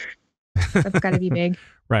 Two. That's got to be big.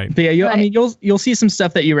 Right. But yeah, you'll see some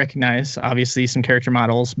stuff that you recognize. Obviously, some character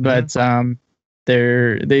models, but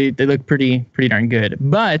they look pretty darn good.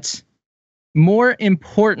 But more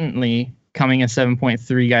importantly, coming in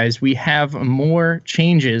 7.3, guys, we have more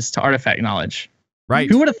changes to artifact knowledge. Right.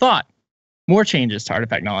 Who would have thought? More changes to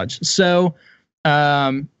artifact knowledge. So,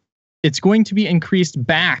 it's going to be increased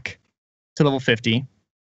back to level 50.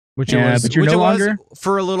 Which it was, but you're which no it was longer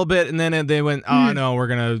for a little bit, and then they went, "Oh no, we're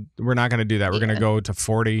not gonna do that. We're gonna go to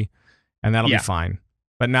 40, and that'll be fine."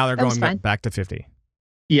 But now they're going back to 50.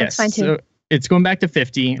 Yes, That's fine too. so it's going back to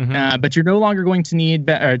 50. But you're no longer going to need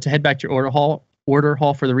to head back to your order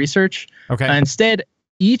hall for the research. Okay. Instead,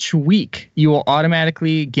 each week you will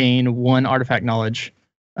automatically gain one artifact knowledge,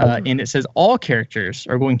 and it says all characters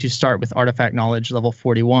are going to start with artifact knowledge level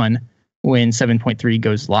 41 when 7.3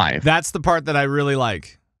 goes live. That's the part that I really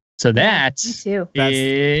like. So that Me too. That's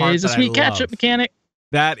the part is a that I sweet catch-up love. mechanic.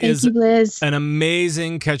 That Thank is you, Blizz. an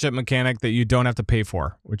amazing catch-up mechanic that you don't have to pay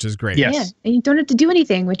for, which is great. Yes. Yeah, and you don't have to do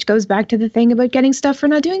anything, which goes back to the thing about getting stuff for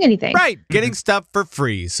not doing anything. Right, getting stuff for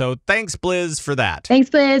free. So thanks, Blizz, for that. Thanks,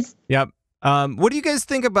 Blizz. Yep. What do you guys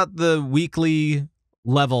think about the weekly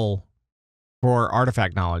level for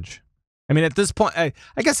artifact knowledge? I mean, at this point, I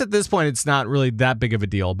guess at this point, it's not really that big of a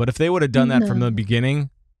deal. But if they would have done that from the beginning,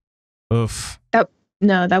 oof.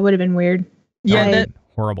 No, that would have been weird. Yeah,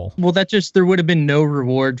 horrible. Well, there would have been no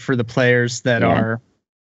reward for the players that are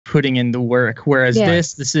putting in the work. Whereas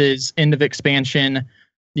this is end of expansion.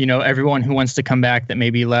 You know, everyone who wants to come back that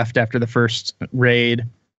maybe left after the first raid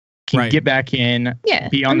can get back in,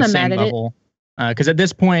 be on the same level. Because at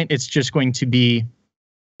this point, it's just going to be,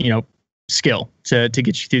 you know, skill to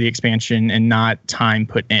get you through the expansion and not time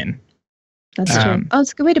put in. That's true. Oh,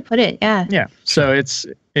 it's a good way to put it. Yeah. Yeah. So it's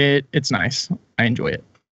nice. I enjoy it.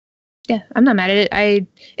 Yeah, I'm not mad at it.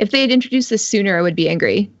 If they had introduced this sooner, I would be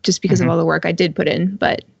angry just because of all the work I did put in.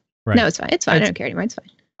 But no, it's fine. It's fine. I don't care anymore. It's fine.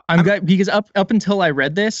 I'm glad because up until I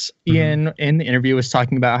read this, Ian in the interview was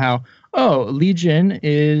talking about how Legion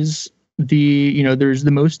is there's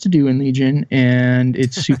the most to do in Legion and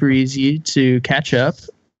it's super easy to catch up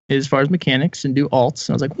as far as mechanics and do alts.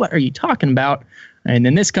 And I was like, what are you talking about? And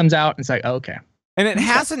then this comes out and it's like, okay. And it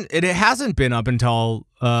hasn't been up until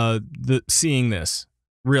seeing this.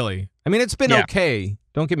 Really, I mean, it's been okay.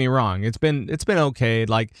 Don't get me wrong. It's been okay.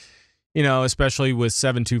 Like, you know, especially with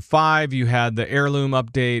 7.2.5, you had the heirloom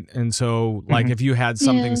update, and so like if you had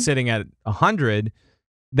something sitting at 100,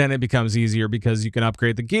 then it becomes easier because you can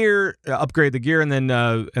upgrade the gear, and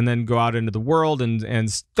then go out into the world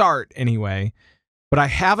and start anyway. But I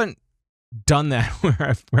haven't done that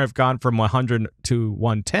where I've gone from 100 to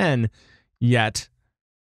 110 yet,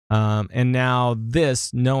 and now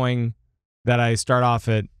this knowing that I start off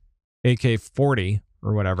at AK 40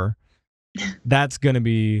 or whatever, that's going to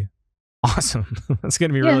be awesome. That's going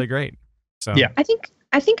to be really great. So I think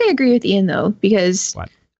I agree with Ian though, because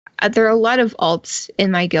there are a lot of alts in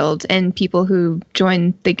my guild and people who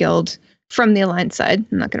join the guild from the Alliance side.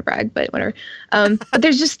 I'm not going to brag, but whatever. But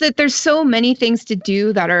there's so many things to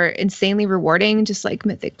do that are insanely rewarding, just like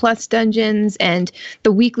Mythic Plus dungeons and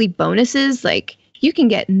the weekly bonuses. Like you can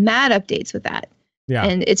get mad updates with that. Yeah.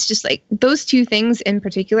 And it's just like those two things in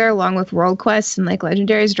particular, along with world quests and like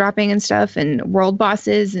legendaries dropping and stuff and world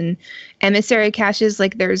bosses and emissary caches,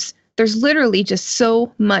 like there's literally just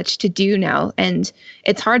so much to do now. And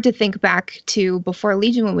it's hard to think back to before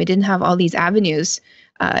Legion when we didn't have all these avenues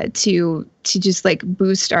to just like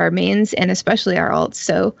boost our mains and especially our alts.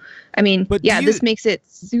 So, I mean, this makes it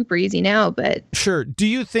super easy now, but. Sure. Do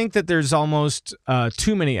you think that there's almost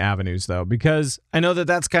too many avenues though? Because I know that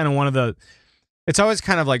that's kind of one of the, it's always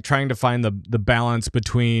kind of like trying to find the balance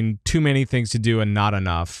between too many things to do and not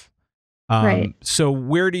enough. Right. So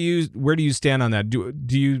where do you stand on that?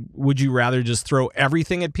 Would you rather just throw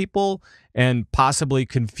everything at people and possibly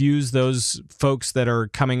confuse those folks that are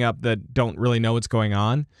coming up that don't really know what's going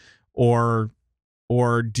on, or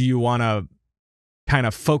do you want to kind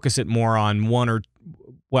of focus it more on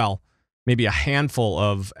maybe a handful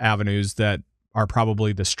of avenues that are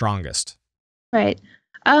probably the strongest? Right.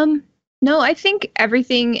 No, I think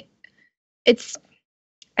everything.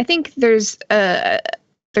 I think there's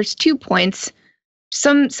 2 points.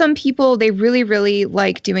 Some people, they really, really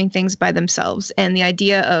like doing things by themselves, and the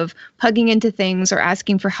idea of plugging into things or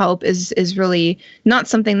asking for help is really not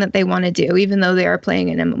something that they want to do, even though they are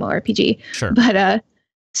playing an MMORPG. Sure. But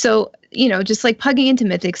so you know, just like plugging into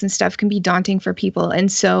mythics and stuff can be daunting for people,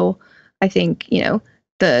 and so I think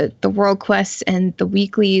the world quests and the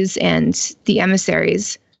weeklies and the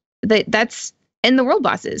emissaries. That's and the world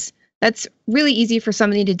bosses. That's really easy for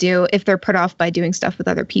somebody to do if they're put off by doing stuff with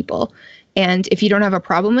other people. And if you don't have a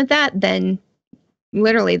problem with that, then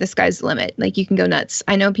literally the sky's the limit. Like you can go nuts.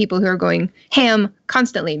 I know people who are going ham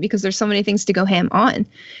constantly because there's so many things to go ham on.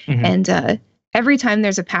 And every time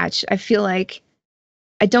there's a patch, I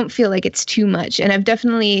don't feel like it's too much. And I've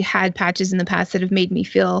definitely had patches in the past that have made me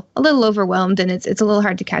feel a little overwhelmed, and it's a little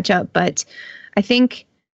hard to catch up. But I think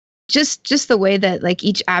just the way that like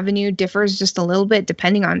each avenue differs just a little bit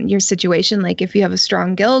depending on your situation. Like if you have a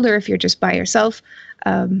strong guild or if you're just by yourself,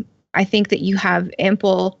 I think that you have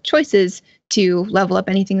ample choices to level up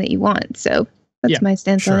anything that you want. So that's my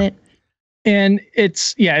stance on it. And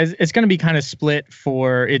it's going to be kind of split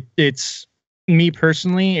for it. It's me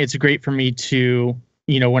personally. It's great for me to,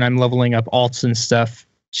 when I'm leveling up alts and stuff,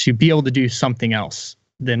 to be able to do something else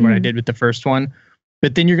than what I did with the first one.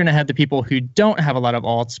 But then you're going to have the people who don't have a lot of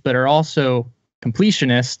alts, but are also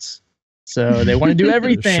completionists. So they want to do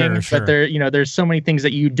everything, Sure. but there's so many things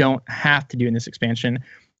that you don't have to do in this expansion.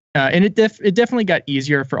 And it definitely got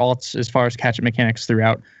easier for alts as far as catch-up mechanics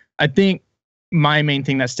throughout. I think my main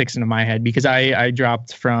thing that sticks into my head, because I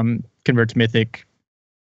dropped from Convert to Mythic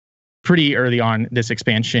pretty early on this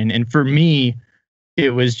expansion, and for me,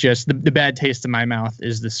 it was just the bad taste in my mouth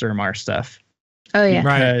is the Surmar stuff. Oh yeah.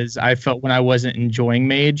 Because I felt when I wasn't enjoying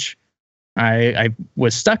Mage, I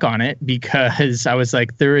was stuck on it because I was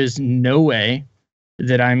like, there is no way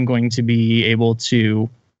that I'm going to be able to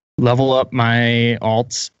level up my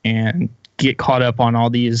alts and get caught up on all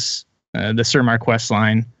these the Surmar quest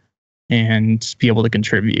line and be able to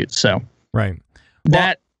contribute. So right.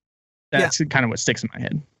 That's kind of what sticks in my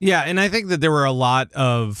head. Yeah, and I think that there were a lot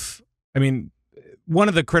of, I mean, one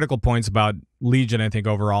of the critical points about Legion, I think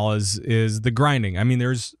overall, is the grinding. I mean,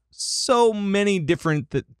 there's so many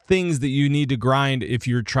different things that you need to grind if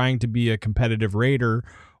you're trying to be a competitive raider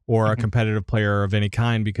or a competitive player of any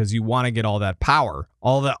kind, because you want to get all that power,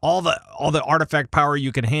 all the artifact power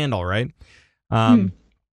you can handle, right? And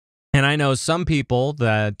I know some people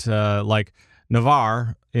that like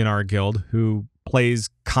Navarre in our guild who plays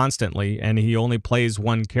constantly, and he only plays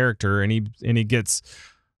one character, and he gets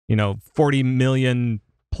 40 million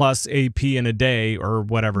plus AP in a day or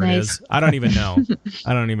whatever it is. I don't even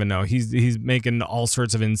know. He's making all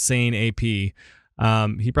sorts of insane AP. He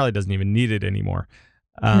probably doesn't even need it anymore.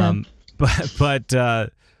 But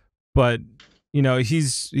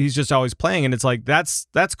he's just always playing, and it's like that's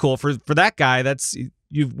cool for that guy.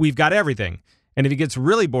 We've got everything. And if he gets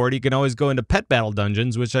really bored, he can always go into pet battle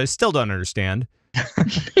dungeons, which I still don't understand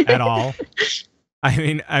at all. I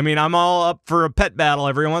mean, I'm all up for a pet battle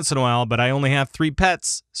every once in a while, but I only have 3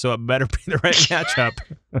 pets, so it better be the right matchup.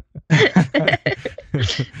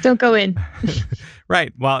 Don't go in.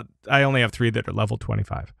 Right. Well, I only have 3 that are level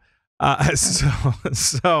 25.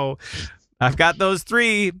 So I've got those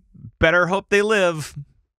 3. Better hope they live.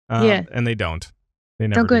 And they don't. They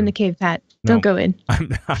never Don't go do. in the cave, Pat. No, Don't go in. I'm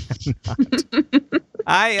not.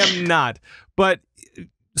 I am not. But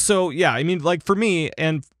so yeah, I mean, like for me,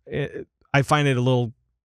 and I find it a little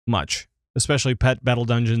much, especially pet battle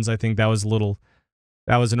dungeons. I think that was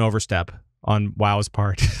an overstep on WoW's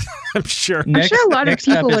part. I'm sure. I'm sure a lot of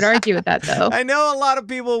people would argue with that, though. I know a lot of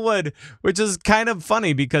people would, which is kind of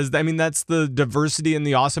funny because I mean that's the diversity and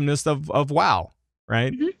the awesomeness of WoW,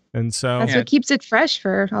 right? Mm-hmm. And so that's what keeps it fresh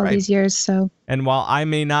for all these years. So, and while I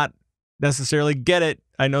may not necessarily get it,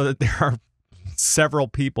 I know that there are several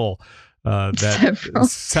people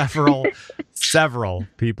several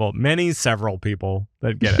people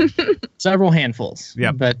that get it. Several handfuls.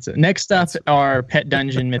 Yeah. But next up are Pet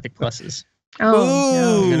Dungeon Mythic Pluses.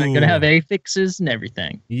 Oh, no. Gonna have affixes and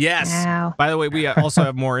everything. Yes. Wow. By the way, we also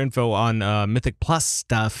have more info on Mythic Plus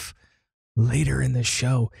stuff later in the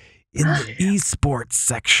show in the eSports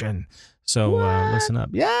section. So listen up.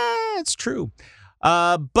 Yeah, it's true.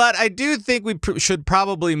 But I do think we should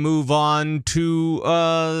probably move on to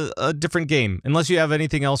a different game, unless you have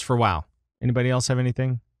anything else for WoW. Anybody else have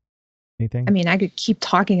anything? I mean, I could keep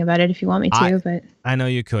talking about it if you want me to, but I know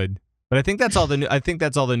you could. But I think that's all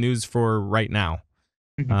the news for right now.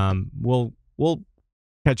 We'll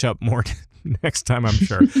catch up more next time, I'm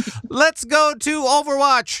sure. Let's go to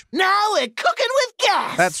Overwatch. Now we're cooking with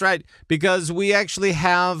gas. That's right, because we actually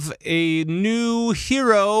have a new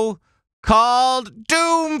hero called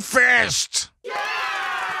Doomfist. Yeah!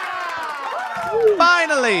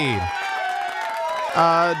 Finally,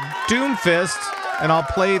 Doomfist, and I'll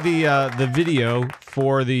play the video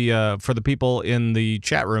for the people in the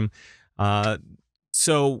chat room.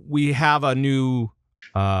 So we have a new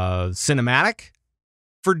cinematic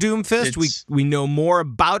for Doomfist. We know more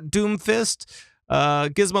about Doomfist.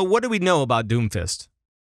 Gizmo, what do we know about Doomfist?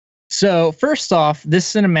 So first off, this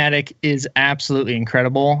cinematic is absolutely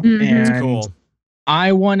incredible. Mm-hmm. And it's cool.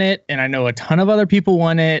 I want it, and I know a ton of other people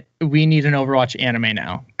want it. We need an Overwatch anime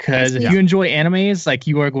now, because if you enjoy animes, like,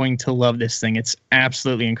 you are going to love this thing. It's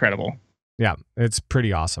absolutely incredible. Yeah, it's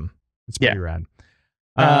pretty awesome. It's pretty rad.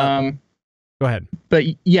 Go ahead. But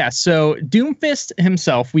yeah, so Doomfist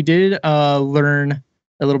himself, we did learn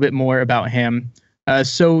a little bit more about him.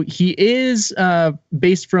 So he is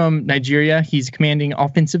based from Nigeria. He's a commanding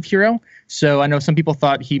offensive hero. So I know some people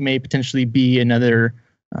thought he may potentially be another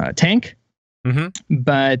tank. Mm-hmm.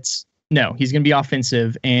 But no, he's going to be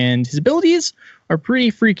offensive, and his abilities are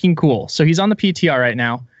pretty freaking cool. So he's on the PTR right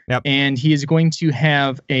now, and he is going to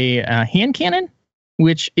have a hand cannon,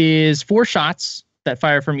 which is 4 shots that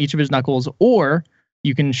fire from each of his knuckles, or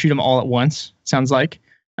you can shoot them all at once, sounds like.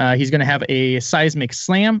 He's going to have a seismic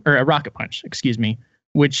slam, or a rocket punch, excuse me,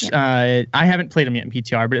 which I haven't played him yet in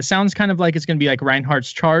PTR, but it sounds kind of like it's going to be like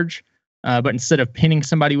Reinhardt's charge. But instead of pinning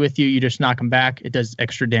somebody with you, you just knock them back. It does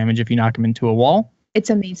extra damage if you knock them into a wall. It's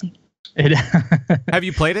amazing. Have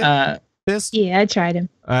you played it? Fist? Yeah, I tried him.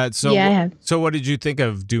 So yeah, I have. So what did you think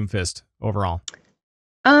of Doomfist overall?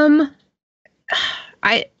 I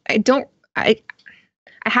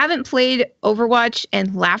haven't played Overwatch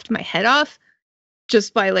and laughed my head off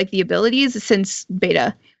just by like the abilities since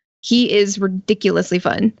beta. He is ridiculously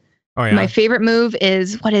fun. Oh yeah. My favorite move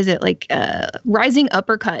is what is it? Like rising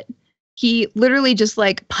uppercut. He literally just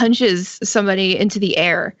like punches somebody into the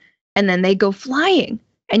air and then they go flying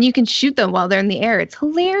and you can shoot them while they're in the air. It's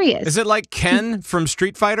hilarious. Is it like Ken from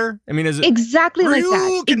Street Fighter? I mean, is it exactly like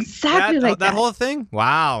that? Exactly like that. That whole thing?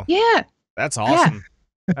 Wow. Yeah. That's awesome.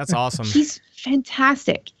 Yeah. That's awesome. He's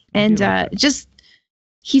fantastic. And just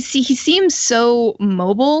he seems so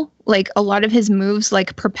mobile. Like a lot of his moves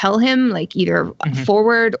like propel him like either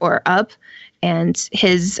forward or up. And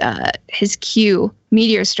his Q,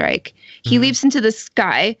 Meteor Strike, he leaps into the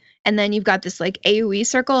sky, and then you've got this like AoE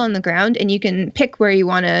circle on the ground, and you can pick where you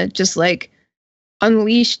want to just like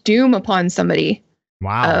unleash doom upon somebody.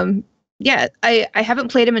 Wow. Yeah, I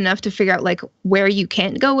haven't played him enough to figure out like where you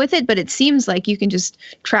can't go with it, but it seems like you can just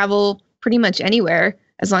travel pretty much anywhere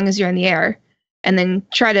as long as you're in the air, and then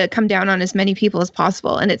try to come down on as many people as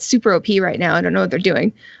possible. And it's super OP right now. I don't know what they're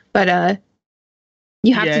doing, but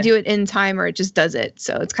you have to do it in time or it just does it.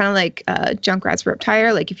 So it's kind of like Junkrat's rope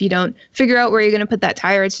tire. Like if you don't figure out where you're going to put that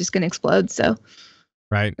tire, it's just going to explode. So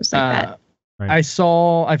right. It's like that. Right.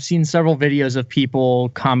 I've seen several videos of people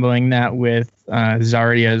comboing that with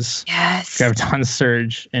Zarya's Graviton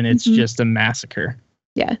Surge, and it's just a massacre.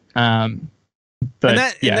 Yeah.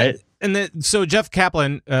 But so Jeff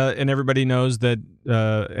Kaplan, and everybody knows that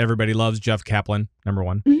everybody loves Jeff Kaplan, number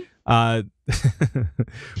one. But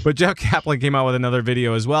Jeff Kaplan came out with another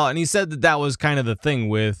video as well, and he said that was kind of the thing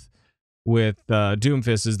with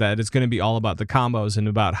Doomfist, is that it's going to be all about the combos and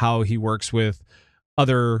about how he works with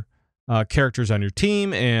other characters on your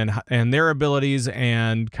team and their abilities,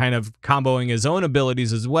 and kind of comboing his own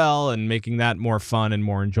abilities as well, and making that more fun and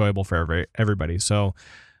more enjoyable for everybody. So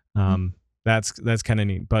that's kind of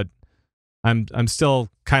neat. But I'm still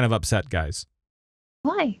kind of upset, guys.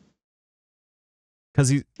 Why?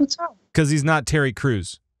 What's wrong? Because he's not Terry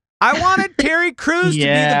Crews. I wanted Terry Crews to be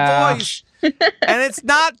the voice, and it's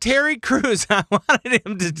not Terry Crews. I wanted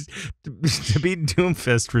him to be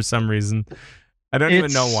Doomfist for some reason. I don't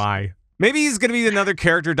even know why. Maybe he's going to be another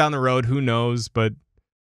character down the road. Who knows? But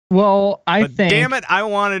I think, damn it, I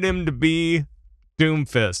wanted him to be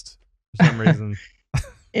Doomfist for some reason.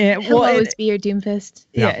 He'll always be your Doomfist.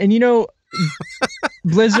 Yeah, and you know,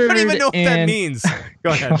 Blizzard. I don't even know what that means.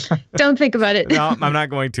 Go ahead. Don't think about it. No, I'm not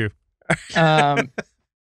going to.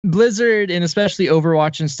 Blizzard, and especially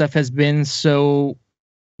Overwatch and stuff, has been so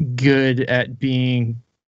good at being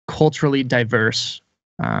culturally diverse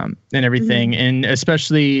and everything. And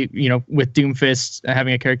especially, you know, with Doomfist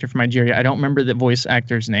having a character from Nigeria. I don't remember the voice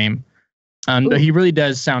actor's name, but he really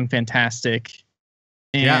does sound fantastic.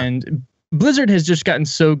 And Blizzard has just gotten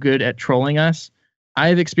so good at trolling us.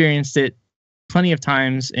 I've experienced it plenty of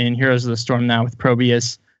times in Heroes of the Storm now with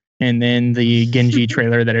Probius, and then the Genji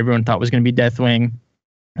trailer that everyone thought was going to be Deathwing.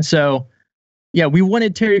 So, yeah, we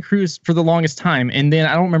wanted Terry Crews for the longest time. And then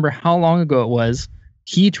I don't remember how long ago it was.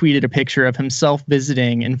 He tweeted a picture of himself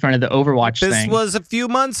visiting in front of the Overwatch thing. This was a few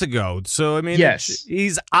months ago. So, I mean,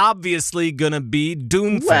 he's obviously going to be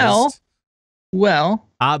Doomfist. Well.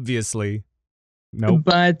 Obviously. Nope.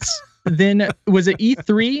 But then, was it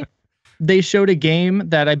E3? They showed a game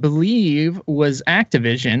that I believe was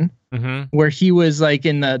Activision, where he was like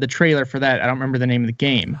in the trailer for that. I don't remember the name of the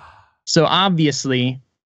game. So obviously,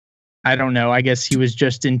 I don't know. I guess he was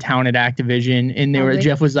just in town at Activision, and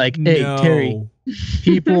Jeff was like, "Hey, Terry,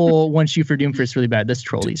 people want you for Doomfist really bad. Let's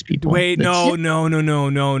troll these people." Wait, no,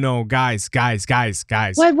 guys.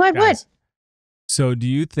 What? So, do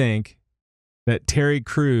you think that Terry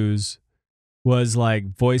Crews was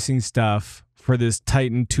like voicing stuff for this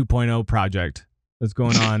Titan 2.0 project that's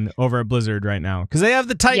going on over at Blizzard right now? Because they have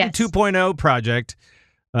the Titan 2.0 project,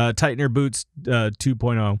 Tighten Your Boots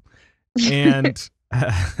 2.0, and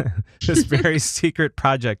this very secret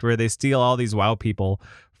project where they steal all these WoW people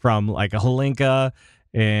from like a Holinka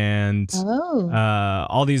and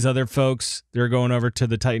all these other folks. They're going over to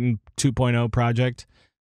the Titan 2.0 project.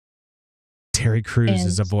 Terry Crews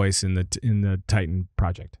is a voice in the Titan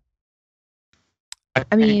project.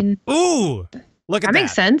 I mean, ooh, look at that. That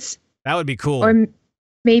makes sense. That would be cool. Or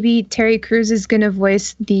maybe Terry Crews is going to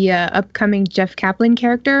voice the upcoming Jeff Kaplan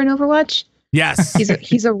character in Overwatch. Yes.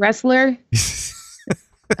 He's a wrestler.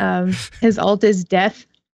 His ult is death.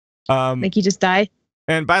 Like you just die.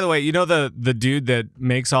 And by the way, you know the dude that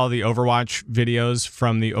makes all the Overwatch videos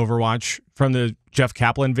from the Jeff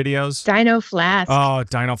Kaplan videos. Dino Flask. Oh,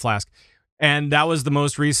 Dino Flask. And that was the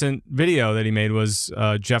most recent video that he made was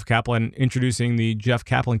Jeff Kaplan introducing the Jeff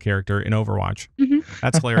Kaplan character in Overwatch. Mm-hmm.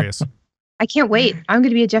 That's hilarious. I can't wait. I'm going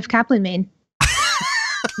to be a Jeff Kaplan main.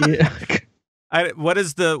 Yeah. What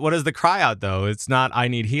is the cry out though? It's not I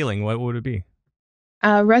need healing. What would it be?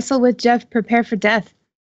 Wrestle with Jeff, prepare for death.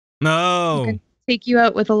 No. Take you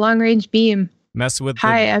out with a long range beam. Mess with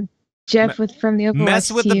Hi, I'm Jeff from the Overwatch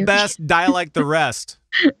mess with team. the best, die like the rest.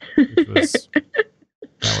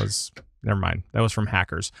 Never mind. That was from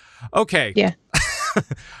Hackers. Okay. Yeah.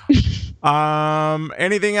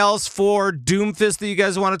 Anything else for Doomfist that you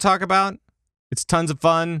guys want to talk about? It's tons of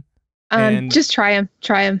fun. Just try him.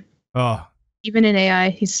 Try him. Oh. Even in AI,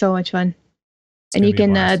 he's so much fun. And you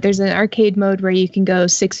can there's an arcade mode where you can go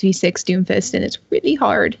 6v6 Doomfist, and it's really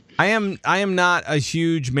hard. I am not a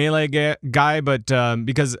huge melee guy, but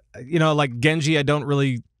because like Genji, I don't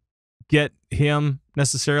really get him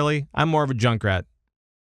necessarily. I'm more of a Junkrat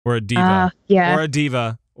or a diva, yeah, or a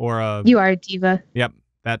diva, or a. You are a diva. Yep,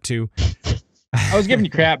 that too. I was giving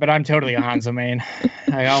you crap, but I'm totally a Hanzo main.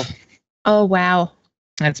 Oh wow,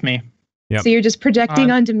 that's me. Yep. So you're just projecting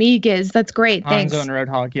onto me, Giz. That's great. Thanks. Hanzo and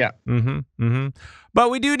Roadhog, yeah. But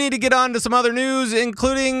we do need to get on to some other news,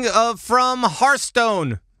 including from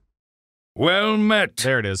Hearthstone. Well met.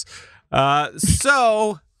 There it is.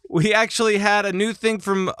 So we actually had a new thing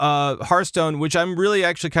from Hearthstone, which I'm really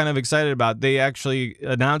actually kind of excited about. They actually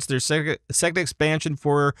announced their second expansion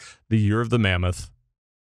for the Year of the Mammoth.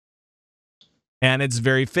 And it's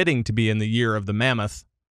very fitting to be in the Year of the Mammoth.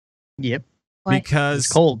 Yep. Because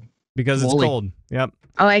it's cold. Because it's cold. Yep.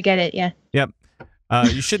 Oh, I get it. Yeah. Yep.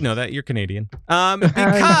 You should know that. You're Canadian.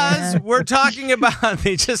 Because we're talking about,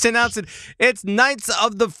 they just announced it. It's Knights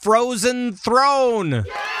of the Frozen Throne.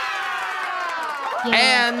 Yeah!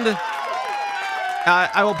 And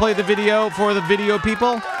I will play the video for the video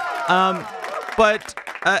people. But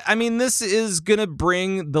I mean, this is going to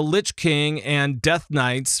bring the Lich King and Death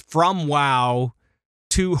Knights from WoW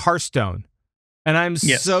to Hearthstone. And I'm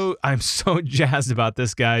so jazzed about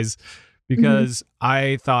this, guys, because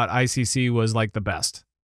I thought ICC was like the best.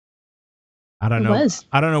 I don't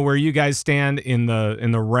know where you guys stand in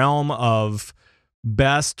the realm of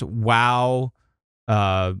best WoW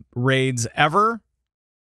raids ever,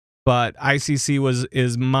 but ICC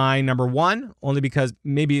is my number one, only because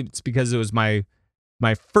maybe it's because it was my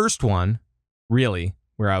first one, really,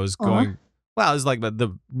 where I was going. Well, it was like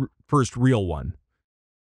the first real one.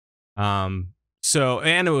 So,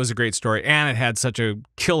 and it was a great story, and it had such a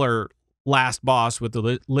killer last boss with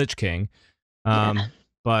the Lich King.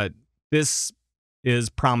 But this is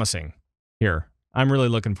promising here. I'm really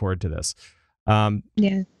looking forward to this.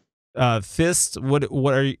 Fist,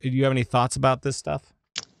 what are you, do you have any thoughts about this stuff?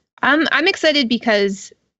 I'm excited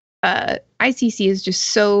because ICC is just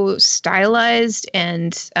so stylized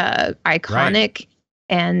and iconic, Right.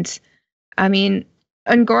 and I mean,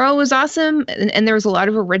 Angora was awesome, and there was a lot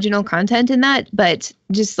of original content in that, but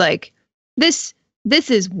just like this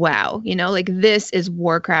is WoW, like this is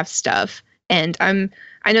Warcraft stuff. And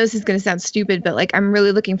I know this is going to sound stupid, but like I'm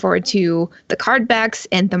really looking forward to the card backs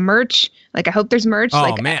and the merch. Like I hope there's merch.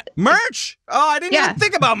 Oh man, merch! Oh, I didn't even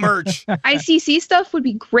think about merch. ICC stuff would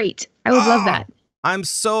be great. I would love that. I'm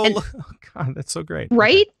so God, that's so great.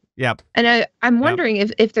 Right? Yep. And I'm wondering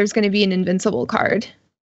if there's going to be an invincible card.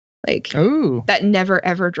 Like, that never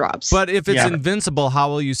ever drops. But if it's invincible, how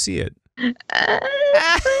will you see it?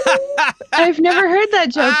 I've never heard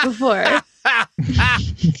that joke before.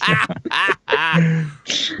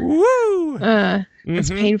 Woo!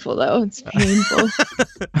 It's painful though. It's painful.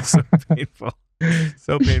 So painful.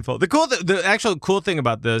 So painful. The actual cool thing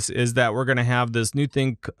about this is that we're gonna have this new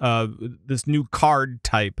thing, this new card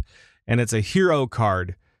type, and it's a hero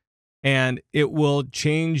card. And it will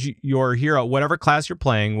change your hero, whatever class you're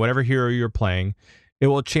playing, whatever hero you're playing, it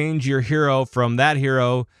will change your hero from that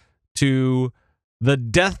hero to the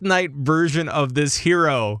Death Knight version of this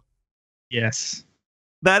hero. Yes.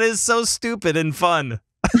 That is so stupid and fun.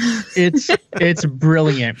 It's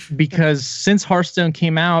brilliant because since Hearthstone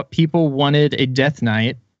came out, people wanted a Death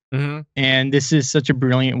Knight. And this is such a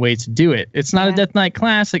brilliant way to do it. It's not a Death Knight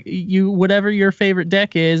class. Like whatever your favorite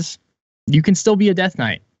deck is, you can still be a Death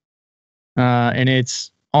Knight. And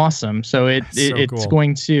it's awesome. So it's cool.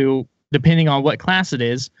 going to, depending on what class it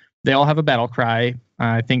is, they all have a battle cry.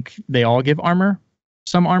 I think they all give armor,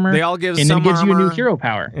 some armor. They all give and some then it gives armor, you a new hero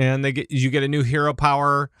power. And you get a new hero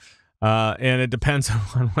power. And it depends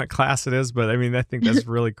on what class it is, but I mean, I think that's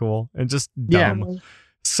really cool and just dumb,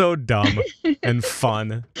 so dumb and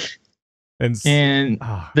fun. And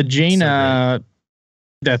the Jaina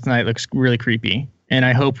Death Knight looks really creepy. And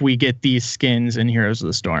I hope we get these skins in Heroes of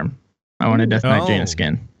the Storm. I want a Death Knight Jaina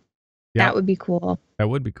skin. Yeah. That would be cool. That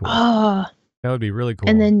would be cool. Oh. That would be really cool.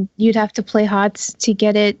 And then you'd have to play HOTS to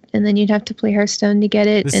get it, and then you'd have to play Hearthstone to get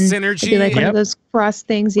it. The and synergy. it'd be like one of those cross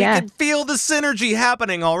things. We Yeah. can feel the synergy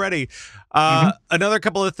happening already. Another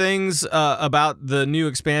couple of things about the new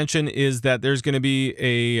expansion is that there's going to be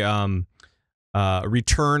a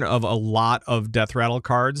return of a lot of Death Rattle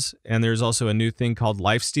cards, and there's also a new thing called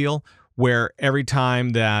Lifesteal, where every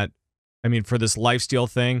time that, for this Lifesteal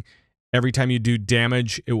thing, every time you do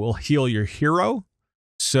damage, it will heal your hero.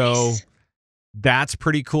 So Nice. that's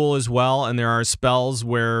pretty cool as well. And there are spells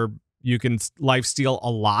where you can Lifesteal a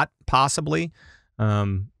lot, possibly,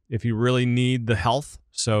 if you really need the health.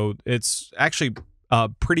 So it's actually a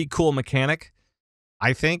pretty cool mechanic,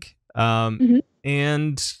 I think. And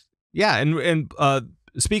yeah, and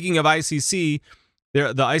speaking of ICC,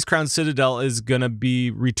 the Ice Crown Citadel is going to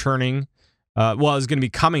be returning. Is going to be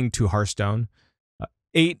coming to Hearthstone.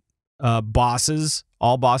 8 bosses,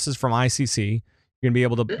 all bosses from ICC. You're going to be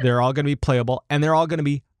able to. They're all going to be playable, and they're all going to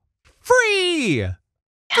be free.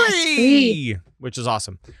 Free, which is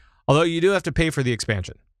awesome. Although you do have to pay for the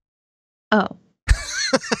expansion. Oh.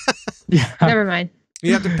 Yeah. Never mind.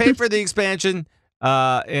 You have to pay for the expansion,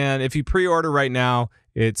 and if you pre-order right now,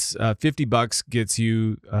 it's $50 gets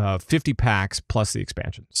you 50 packs plus the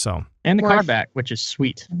expansion. So And the Worth. card back, which is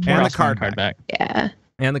sweet. And the card back. Yeah.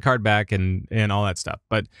 and the card back and all that stuff.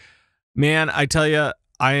 But man, I tell you,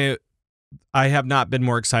 I have not been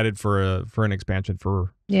more excited for an expansion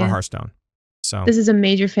for Hearthstone. So This is a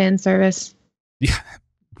major fan service. yeah,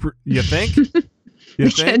 you think?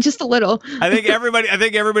 Yeah, just a little. I think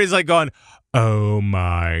everybody's like going, "Oh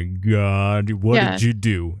my God, what did you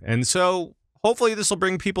do?" And so hopefully this will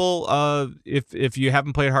bring people. If you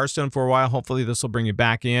haven't played Hearthstone for a while, hopefully this will bring you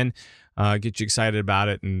back in, get you excited about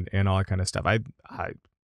it, and all that kind of stuff. I'm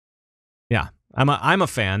a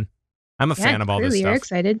fan. I'm a fan of all this stuff. You're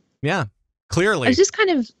excited. Yeah, clearly. I was just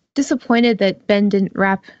kind of disappointed that Ben didn't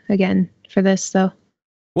rap again for this, though.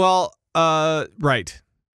 Well, right.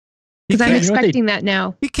 Because I'm You know what expecting that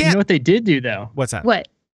now. He You can't. know what they did do, though? What's that? What?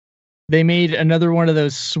 They made another one of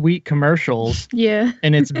those sweet commercials, Yeah.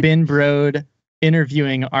 and it's Ben Brode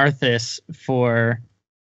interviewing Arthas for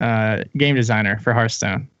game designer for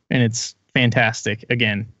Hearthstone, and it's fantastic.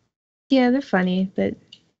 Again, Yeah, they're funny, but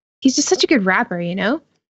he's just such a good rapper, you know?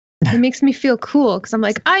 It makes me feel cool because I'm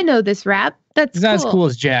like, I know this rap. That's it's not as cool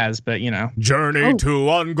as jazz, but you know. Journey to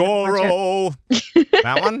Ungoro.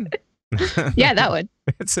 That one? Yeah, that one.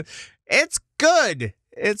 It's good.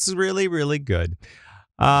 It's really, really good.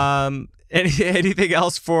 Anything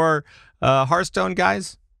else for Hearthstone,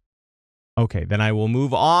 guys? Okay, then I will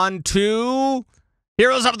move on to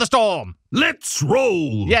Heroes of the Storm. Let's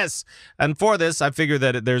roll! Yes, and for this, I figure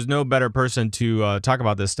that there's no better person to talk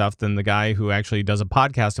about this stuff than the guy who actually does a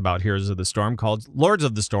podcast about Heroes of the Storm called Lords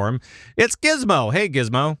of the Storm. It's Gizmo. Hey,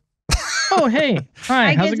 Gizmo. Oh, hey.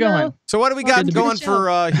 Hi, how's it Gizmo. going? So what do we Welcome got to the going show.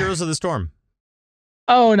 for Heroes of the Storm?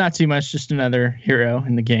 Oh, not too much. Just another hero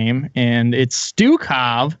in the game. And it's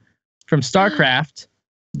Stukov from StarCraft,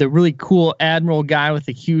 the really cool admiral guy with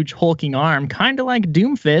a huge hulking arm, kind of like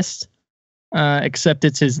Doomfist, except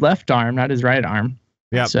it's his left arm, not his right arm.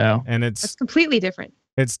 Yep. So, And That's completely different.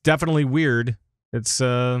 it's definitely weird. It's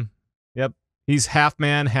he's half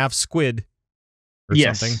man, half squid or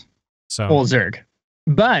yes, something. So full Zerg.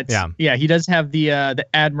 But Yeah. he does have the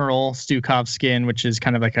Admiral Stukov skin, which is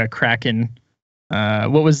kind of like a Kraken.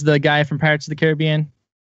 What was the guy from Pirates of the Caribbean?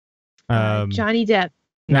 Johnny Depp.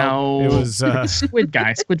 No, it was Squid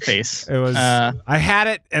guy, Squid face. it was I had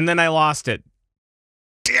it and then I lost it.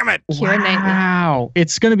 Damn it. Keira Knightley. Wow,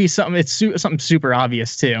 it's gonna be something. It's something super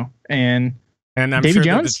obvious too. And And I'm Davy sure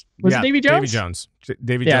Jones? Was it Davy Davy Jones? Jones.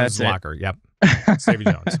 Davy Yeah, Jones' that's it. locker. Yep. It's Davy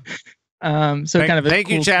Jones. so Thank- kind of a thank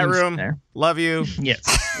you, cool chat twist room. there. Love you. Yes.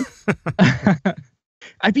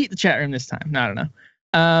 I beat the chat room this time. No, I don't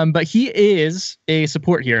know. But he is a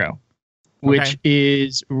support hero, which Okay.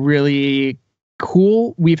 is really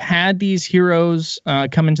cool. We've had these heroes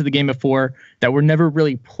come into the game before that were never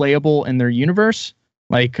really playable in their universe,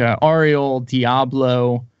 like Ariel,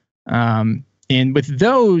 Diablo. And with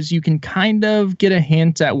those, you can kind of get a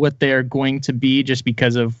hint at what they're going to be just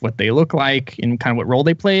because of what they look like and kind of what role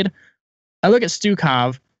they played. I look at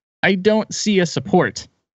Stukov, I don't see a support.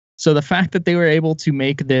 So the fact that they were able to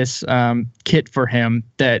make this kit for him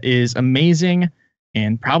that is amazing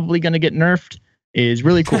and probably going to get nerfed is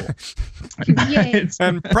really cool. Yay.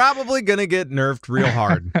 And probably gonna get nerfed real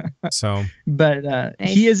hard. So But Nice.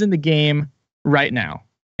 he is in the game right now.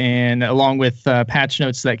 And along with patch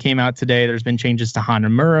notes that came out today, there's been changes to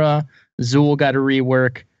Hanamura. Zool got a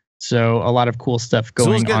rework. So a lot of cool stuff Zool's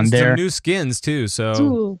going getting on there. some new skins too. So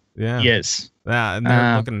Zool. yeah, Yes. yeah, and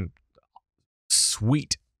they're looking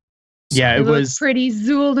sweet. Yeah, It it looks was pretty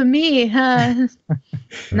Zool to me, huh?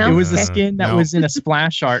 No? It was the Okay. skin that was in a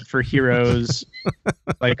splash art for Heroes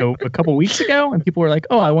like a couple weeks ago, and people were like,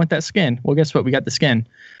 "Oh, I want that skin." Well, guess what? We got the skin.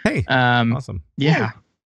 Hey, awesome. Yeah,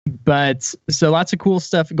 but so lots of cool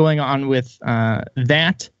stuff going on with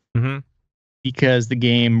that because the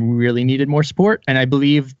game really needed more support, and I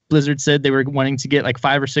believe Blizzard said they were wanting to get like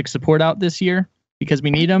 5 or 6 support out this year because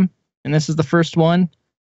we need them, and this is the first one,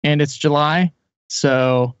 and it's July,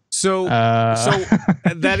 so. So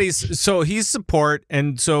he's support,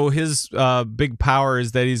 and so his big power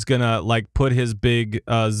is that he's gonna like put his big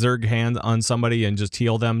Zerg hand on somebody and just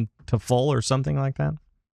heal them to full or something like that.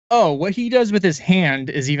 Oh, what he does with his hand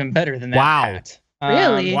is even better than that. Wow. Pat.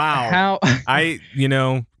 Really? Wow. How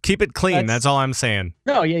keep it clean. That's all I'm saying.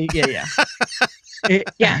 No, yeah.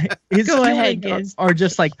 His Go ahead, skills Giz. are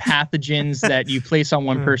just like pathogens that you place on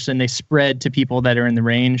one person. They spread to people that are in the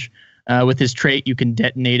range. With his trait, you can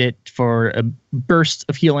detonate it for a burst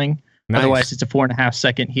of healing. Nice. Otherwise, it's a 4.5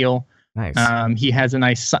 second heal. Nice. He has a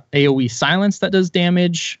nice AoE silence that does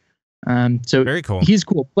damage. So Very cool. He's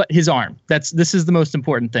cool, but his arm. This is the most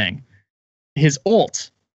important thing. His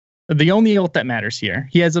ult. The only ult that matters here.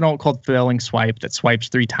 He has an ult called Felling Swipe that swipes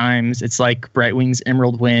 3 times. It's like Brightwing's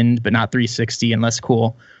Emerald Wind, but not 360 and less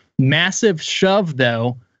cool. Massive shove,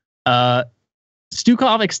 though.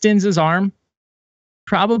 Stukov extends his arm.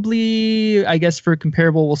 Probably, I guess for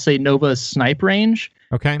comparable, we'll say Nova's snipe range.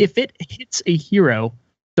 Okay. If it hits a hero,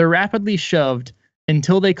 they're rapidly shoved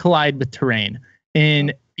until they collide with terrain.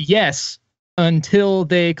 And yes, until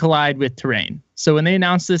they collide with terrain. So when they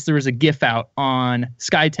announced this, there was a GIF out on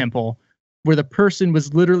Sky Temple where the person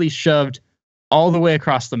was literally shoved all the way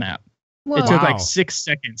across the map. Whoa. It took Wow. like 6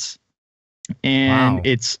 seconds. And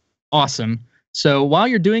it's awesome. So while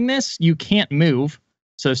you're doing this, you can't move.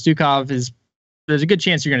 So Stukov there's a good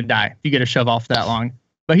chance you're going to die if you get a shove off that long.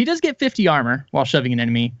 But he does get 50 armor while shoving an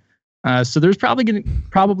enemy. So there's probably going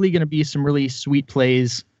to be some really sweet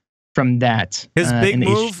plays from that. His big in the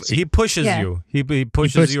move, HGC. he pushes Yeah. you. He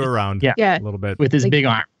pushes you around. Yeah. A little bit. with his Like- big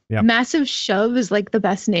arm. Yep. Massive shove is like the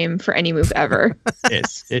best name for any move ever.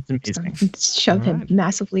 It's amazing. Shove him Alright.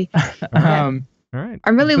 massively. Um, All right.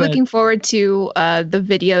 I'm really But- looking forward to the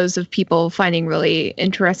videos of people finding really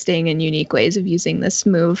interesting and unique ways of using this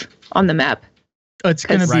move on the map. It's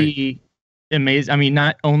going to Right. be amazing. I mean,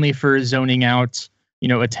 not only for zoning out,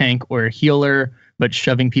 a tank or a healer, but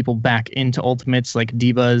shoving people back into ultimates like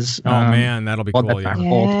divas. Oh man, that'll be well, cool. that's Yeah.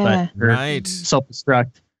 not ult, Yeah. but for Right.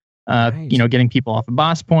 self-destruct. Right. Getting people off of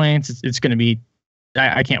boss points. It's going to be.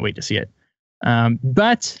 I can't wait to see it.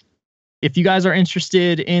 But if you guys are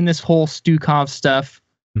interested in this whole Stukov stuff,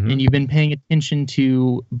 Mhm. and you've been paying attention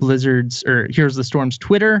to Blizzard's or Heroes of the Storm's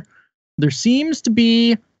Twitter, there seems to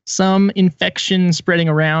be some infection spreading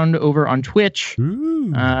around over on Twitch.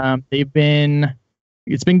 Ooh.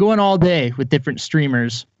 It's been going all day with different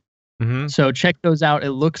streamers. Mhm. So check those out.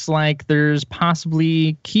 It looks like there's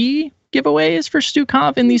possibly key giveaways for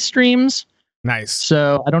Stukov in these streams. Nice.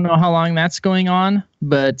 So I don't know how long that's going on,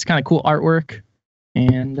 but it's kind of cool artwork.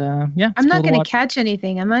 And yeah, I'm not going to watch. catch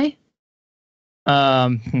anything, am I?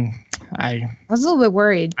 I I was a little bit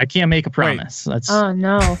worried. I can't make a promise. That's Oh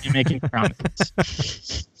no. I'm making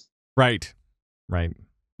promises. Right. Right.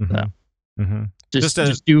 Mhm. Mhm. Just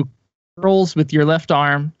Just a- do rolls with your left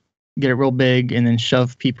arm, get it real big, and then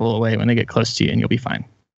shove people away when they get close to you, and you'll be fine.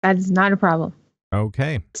 That is not a problem.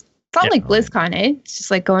 Okay. It's not Yeah. like BlizzCon, eh? It's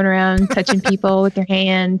just like going around touching people with your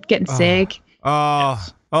hand, getting Oh. sick.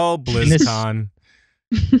 Oh, this- BlizzCon.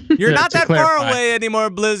 You're To- not to that far clarify. away anymore,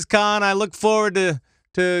 BlizzCon. I look forward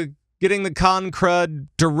to getting the con crud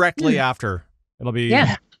directly after. It'll be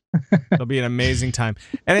Yeah. it'll be an amazing time.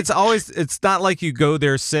 And it's not like you go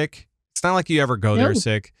there sick. It's not like you ever go there No.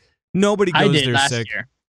 sick. Nobody I goes did there last sick. year.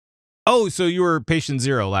 Oh, so you were patient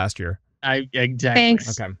 0 last year. Exactly.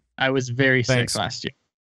 Thanks. Okay. I was very Thanks. sick last year.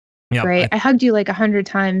 Yeah. Great. I hugged you like 100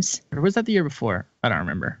 times. Or was that the year before? I don't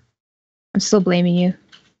remember. I'm still blaming you.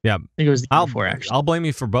 I think it was the year before, actually. I'll blame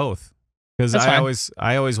you for both. Because That's I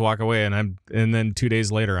fine. always walk away and then 2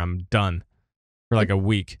 days later I'm done for like a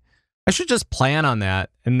week. I should just plan on that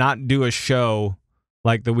and not do a show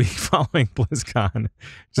like the week following BlizzCon.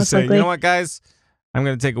 Just Most say, likely. you know what, guys, I'm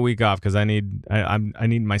gonna take a week off because I need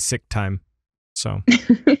my sick time. So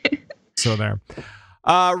there.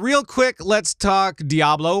 Real quick, let's talk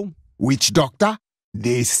Diablo. Which doctor?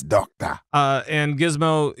 This doctor. And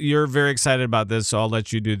Gizmo, you're very excited about this, so I'll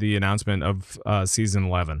let you do the announcement of season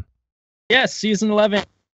 11. Yes, season 11,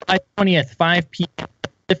 July 20th, 5 p.m.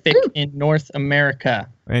 Pacific in North America.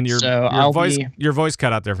 And your voice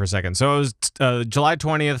cut out there for a second. So it was July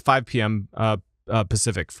 20th, 5 p.m.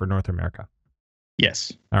 Pacific for North America.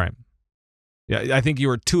 Yes. All right. Yeah, I think you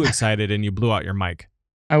were too excited and you blew out your mic.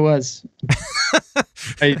 I was.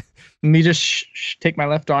 Let me just take my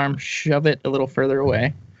left arm, shove it a little further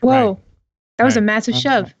away. Whoa. Right. That was a massive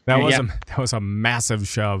shove. That was a massive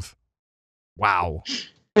shove. Wow.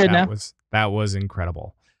 That was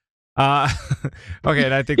incredible. Okay,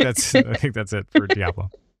 and I think that's it for Diablo.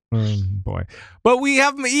 Boy. But we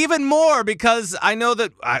have even more because I know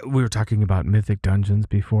that we were talking about Mythic Dungeons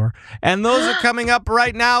before, and those are coming up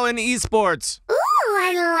right now in eSports. Ooh,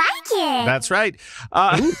 I like it. That's right.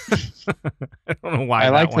 I don't know why.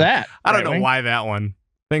 I don't know why that one.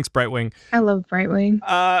 Thanks, Brightwing. I love Brightwing.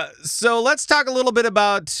 So let's talk a little bit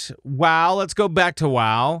about WoW. Let's go back to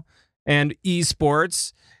WoW and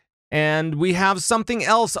eSports. And we have something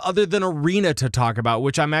else other than Arena to talk about,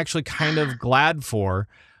 which I'm actually kind of glad for.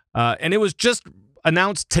 And it was just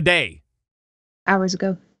announced today. Hours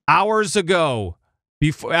ago.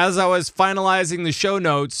 Before, as I was finalizing the show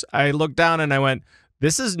notes, I looked down and I went,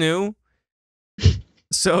 this is new.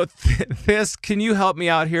 So can you help me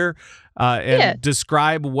out here and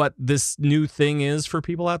describe what this new thing is for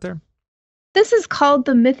people out there? This is called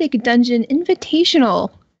the Mythic Dungeon Invitational.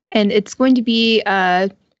 And it's going to be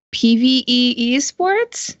PvE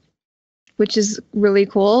eSports, which is really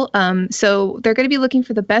cool. So they're going to be looking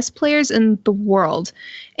for the best players in the world,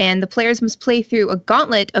 and the players must play through a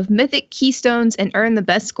gauntlet of mythic keystones and earn the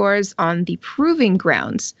best scores on the Proving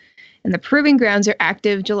Grounds. And the Proving Grounds are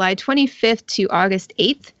active July 25th to August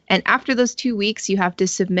 8th, and after those 2 weeks, you have to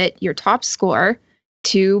submit your top score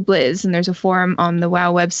to Blizz, and there's a forum on the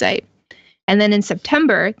WoW website. And then in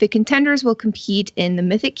September, the contenders will compete in the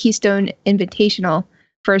Mythic Keystone Invitational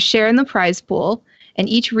for a share in the prize pool, and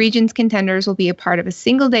each region's contenders will be a part of a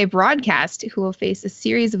single-day broadcast who will face a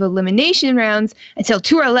series of elimination rounds until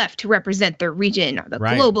two are left to represent their region on the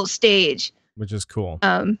global stage. Which is cool.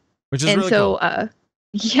 Which is really cool.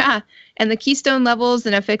 Yeah, and the keystone levels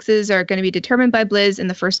and affixes are going to be determined by Blizz, and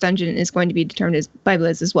the first dungeon is going to be determined by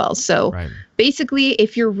Blizz as well. So basically,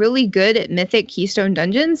 if you're really good at Mythic Keystone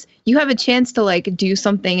Dungeons, you have a chance to do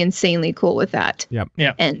something insanely cool with that. Yep.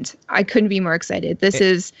 And I couldn't be more excited. This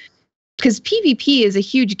is because PvP is a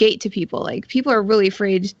huge gate to people. People are really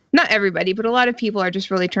afraid. Not everybody, but a lot of people are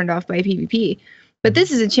just really turned off by PvP. But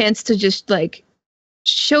this is a chance to just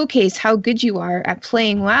showcase how good you are at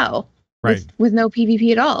playing WoW. With no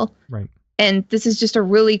PvP at all. Right. And this is just a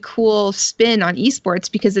really cool spin on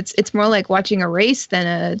esports because it's more like watching a race than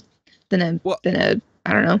a I don't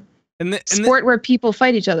know, sport where people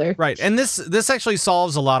fight each other. Right. And this actually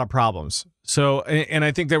solves a lot of problems. So and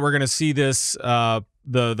I think that we're going to see this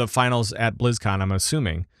the finals at BlizzCon, I'm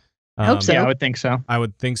assuming. I hope so. Yeah, I would think so. I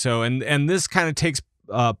would think so. And this kind of takes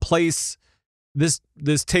place. This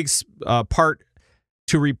takes part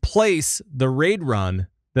to replace the raid run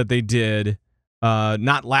that they did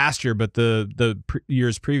not last year, but the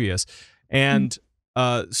years previous. And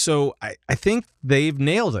so I think they've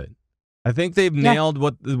nailed it. I think they've nailed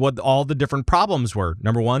what all the different problems were.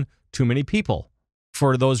 Number one, too many people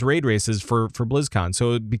for those raid races for BlizzCon.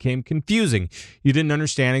 So it became confusing. You didn't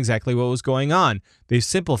understand exactly what was going on. They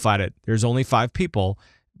simplified it. There's only 5 people.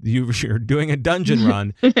 You're doing a dungeon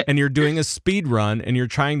run and you're doing a speed run and you're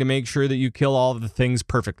trying to make sure that you kill all of the things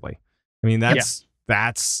perfectly. I mean, that's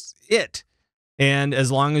it. And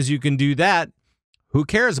as long as you can do that, who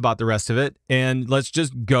cares about the rest of it? And let's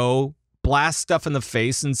just go blast stuff in the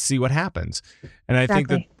face and see what happens. And I think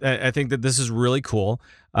that this is really cool.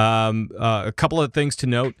 A couple of things to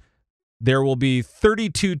note. There will be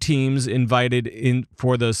 32 teams invited in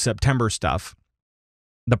for the September stuff.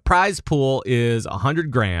 The prize pool is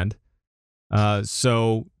 $100,000.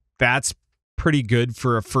 So that's pretty good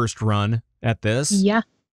for a first run at this. Yeah.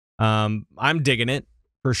 I'm digging it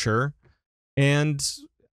for sure. And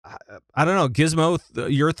I don't know, Gizmo,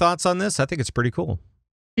 your thoughts on this? I think it's pretty cool.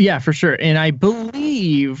 Yeah, for sure. And I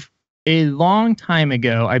believe a long time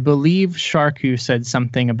ago, Sharku said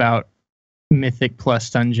something about Mythic Plus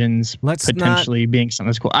Dungeons potentially being something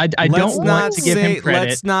that's cool. I don't want to give him credit.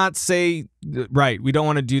 Let's not say, right, we don't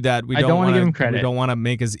want to do that. I don't want to give him credit. We don't want to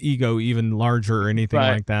make his ego even larger or anything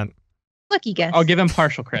like that. Lucky guess. I'll give him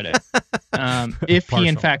partial credit. If he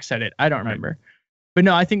in fact said it. I don't remember. But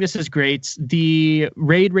no, I think this is great. The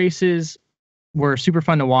raid races were super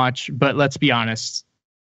fun to watch, but let's be honest.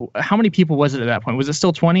 How many people was it at that point? Was it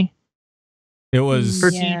still 20? It was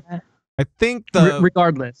 13. I think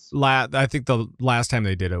regardless. I think the last time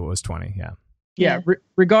they did it was 20, yeah. Yeah,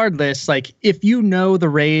 regardless, like if you know the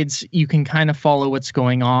raids, you can kind of follow what's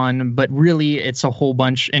going on, but really it's a whole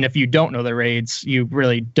bunch. And if you don't know the raids, you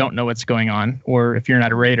really don't know what's going on. Or if you're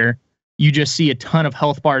not a raider, you just see a ton of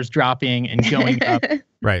health bars dropping and going up.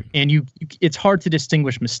 Right. And it's hard to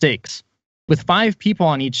distinguish mistakes. With 5 people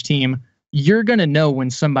on each team, you're going to know when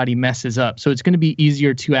somebody messes up. So it's going to be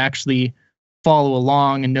easier to actually follow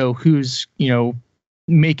along and know who's,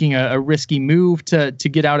 making a risky move to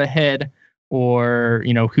get out ahead, or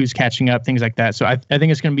who's catching up, things like that. So I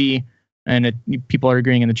think it's going to be, and people are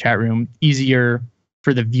agreeing in the chat room, easier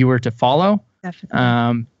for the viewer to follow.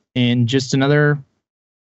 Definitely. And just another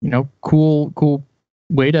cool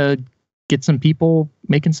way to get some people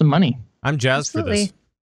making some money. I'm jazzed for this.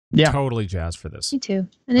 Yeah, totally jazzed for this. Me too.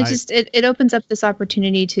 And it opens up this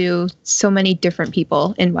opportunity to so many different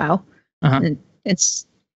people in WoW. And it's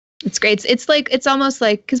great. It's almost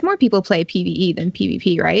like, because more people play PvE than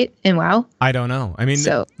PvP, right? In WoW. I don't know. I mean,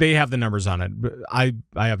 they have the numbers on it, but I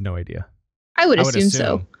have no idea. I would assume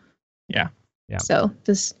so. Yeah. So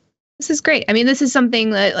this is great. I mean, this is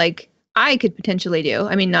something that like I could potentially do.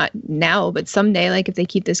 I mean, not now, but someday, like if they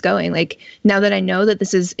keep this going, like now that I know that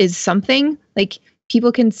this is something, like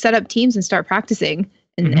people can set up teams and start practicing,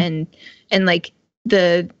 and like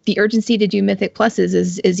the urgency to do Mythic Pluses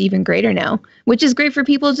is even greater now, which is great for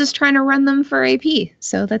people just trying to run them for AP.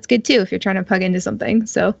 So that's good too if you're trying to plug into something.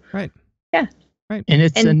 So right. Yeah. Right. And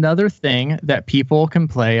it's another thing that people can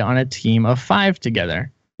play on a team of 5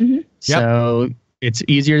 together. Mm-hmm. So it's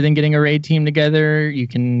easier than getting a raid team together. You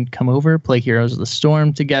can come over, play Heroes of the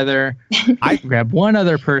Storm together. I grab one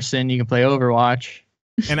other person, you can play Overwatch.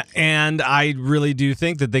 And I really do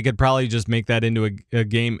think that they could probably just make that into a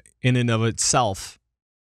game in and of itself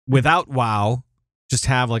without WoW. Just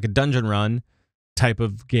have like a dungeon run type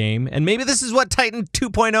of game. And maybe this is what Titan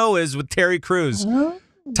 2.0 is with Terry Crews.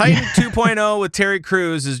 Titan 2.0 with Terry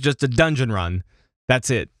Crews is just a dungeon run.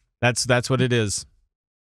 That's it. That's what it is.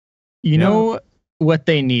 You know what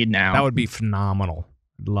they need now? That would be phenomenal.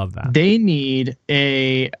 I'd love that. They need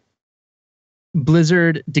a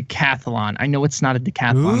Blizzard decathlon. I know it's not a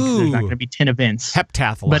decathlon because there's not going to be 10 events.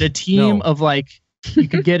 Heptathlon. But a team of like, you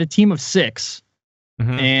could get a team of 6.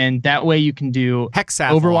 And that way you can do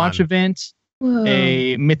Hexathlon. Overwatch event,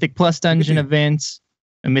 a Mythic Plus Dungeon event,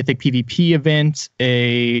 a Mythic PvP event,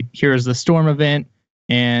 a Heroes of the Storm event,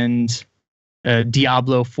 and a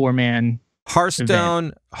Diablo 4-man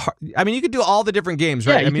Hearthstone. I mean, you could do all the different games,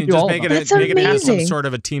 right? Yeah, I mean, just make it into some sort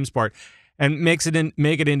of a team sport, and make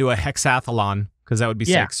it into a hexathlon, because that would be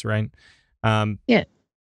 6, right? Yeah.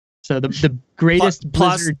 So the greatest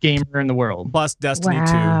Blizzard gamer in the world. Plus Destiny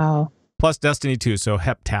 2. Plus Destiny 2, so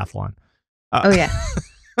heptathlon. Oh yeah.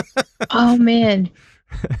 Oh man.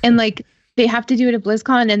 And like they have to do it at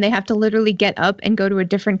BlizzCon, and they have to literally get up and go to a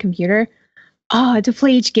different computer. To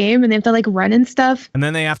play each game, and they have to like run and stuff. And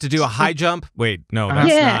then they have to do a high jump. Wait, no, that's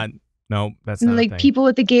not. No, that's not. Like people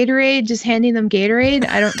with the Gatorade, just handing them Gatorade.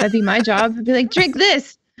 That'd be my job. I'd be like, drink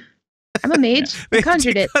this. I'm a mage. I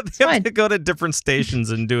conjured it. They have to go to different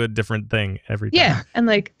stations and do a different thing every time. Yeah, and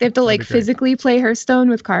like they have to like physically play Hearthstone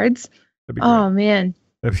with cards. Oh man,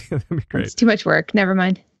 that'd be great. It's too much work. Never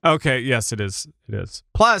mind. Okay, yes, it is. It is.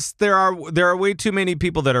 Plus, there are way too many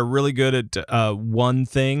people that are really good at one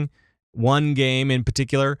thing, one game in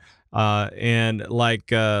particular, and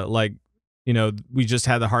like we just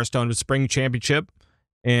had the Hearthstone Spring Championship,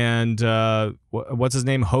 and what's his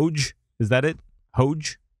name? Hoj? Is that it?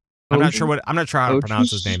 Hoj? I'm not sure how to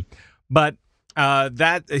pronounce his name, but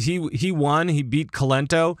that he won. He beat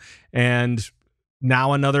Calento, and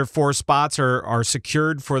now another 4 spots are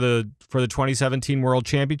secured for the 2017 World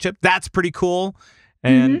Championship. That's pretty cool,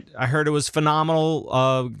 and I heard it was phenomenal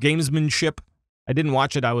gamesmanship. I didn't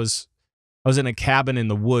watch it. I was in a cabin in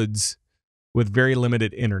the woods with very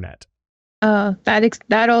limited internet. Oh,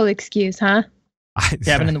 that old excuse, huh?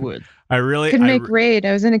 Cabin in the woods. I really couldn't make raid.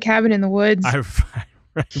 I was in a cabin in the woods. I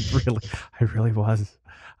really was.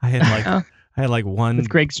 I had like one with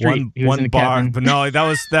Greg Street. One bar, but no,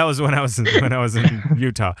 that was when I was in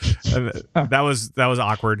Utah. That was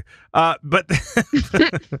awkward. But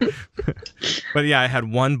yeah, I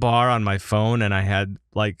had one bar on my phone, and I had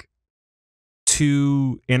like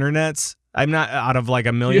 2 internets. I'm not out of like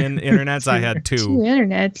a million internets. I had 2. 2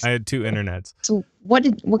 internets. I had 2 internets. So what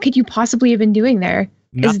could you possibly have been doing there?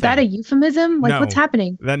 Nothing. Is that a euphemism? Like, what's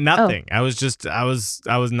happening? Nothing. I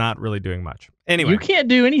was not really doing much. Anyway, you can't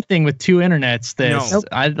do anything with 2 internets.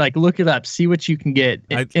 I'd like look it up, see what you can get.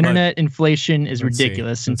 Internet inflation is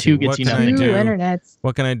ridiculous, and 2 gets you nothing. 2 internets.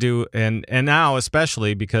 What can I do? And now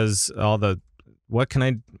especially because I'm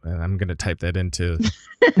going to type that into.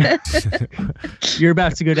 You're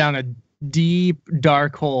about to go down a deep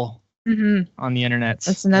dark hole on the internet.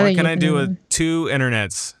 That's another. What can I do with 2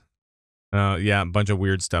 internets? Yeah, a bunch of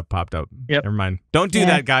weird stuff popped up. Yep. Never mind. Don't do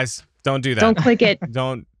that, guys. Don't do that. Don't click it.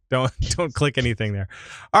 Don't click anything there.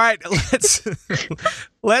 All right,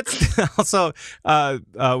 let's also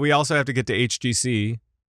we also have to get to HGC,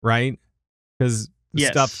 right? Because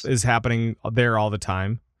stuff is happening there all the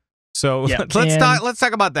time. So let's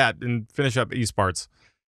talk about that and finish up eSports.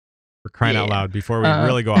 For crying out loud before we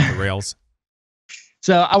really go off the rails.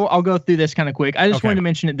 So I'll go through this kind of quick. I just wanted to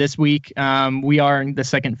mention it this week. We are in the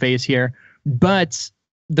second phase here, but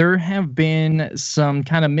there have been some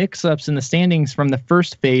kind of mix-ups in the standings from the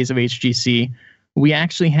first phase of HGC. We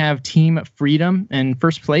actually have Team Freedom in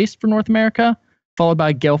first place for North America, followed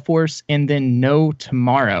by Gale Force, and then No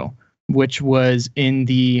Tomorrow, which was in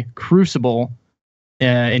the Crucible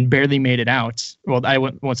and barely made it out. Well, I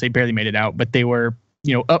won't say barely made it out, but they were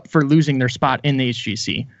up for losing their spot in the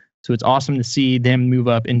HGC. So it's awesome to see them move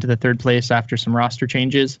up into the third place after some roster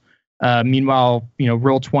changes. Meanwhile,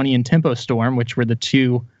 Roll20 and Tempo Storm, which were the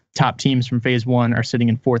 2 top teams from phase 1, are sitting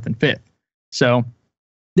in 4th and 5th. So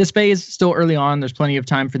this phase is still early on. There's plenty of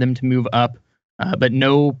time for them to move up, but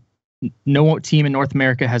no team in North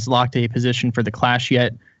America has locked a position for the Clash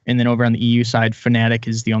yet. And then over on the EU side, Fnatic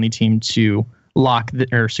is the only team to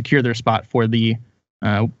or secure their spot for the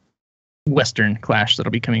Western Clash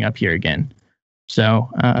that'll be coming up here again. So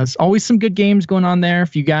there's always some good games going on there.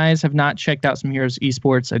 If you guys have not checked out some Heroes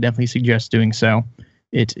Esports, I definitely suggest doing so.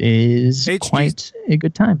 It is quite a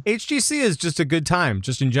good time. HGC is just a good time,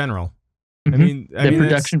 just in general. I mean, the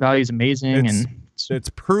production value is amazing, and it's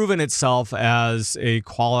proven itself as a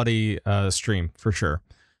quality stream for sure.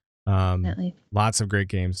 Lots of great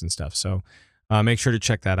games and stuff. So make sure to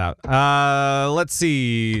check that out. Let's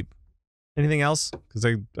see. Anything else? Because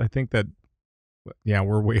I think that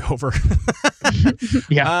we're way over.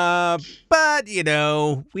 But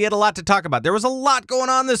we had a lot to talk about. There was a lot going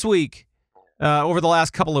on this week. Over the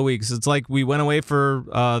last couple of weeks. It's like we went away for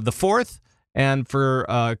the 4th and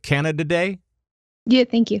for Canada Day. Yeah,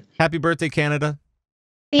 thank you. Happy birthday, Canada.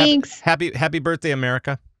 Thanks. Happy birthday,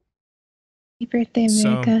 America. Happy birthday,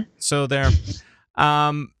 America. So there.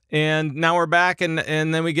 And now we're back, and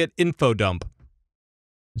then we get info dump.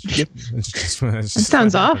 That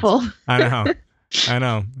sounds awful. I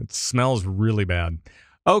know. It smells really bad.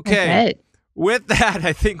 Okay. With that,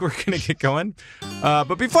 I think we're going to get going.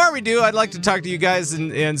 But before we do, I'd like to talk to you guys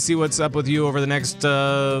and see what's up with you over the next,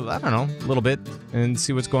 little bit, and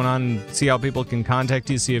see what's going on, and see how people can contact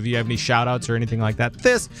you, see if you have any shout-outs or anything like that.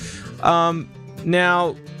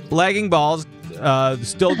 Now, Lagging Balls,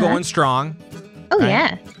 still going strong. Oh, right?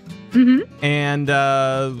 Yeah. Mm-hmm. And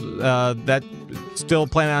that still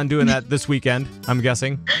planning on doing that this weekend, I'm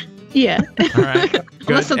guessing. Yeah. All right. Good.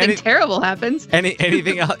 Unless something terrible happens.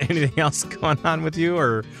 Anything else going on with you,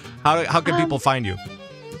 or how can people find you?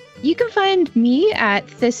 You can find me at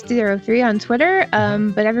Thist03 on Twitter,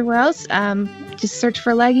 but everywhere else, just search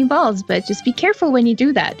for Lagging Balls. But just be careful when you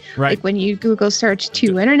do that. Right. Like when you Google search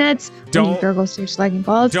 2 internets, when you Google search Lagging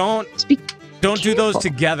Balls. Don't do those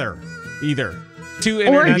together either. 2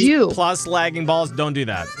 internets plus Lagging Balls. Don't do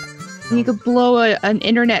that. You could blow an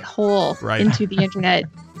internet hole into the internet.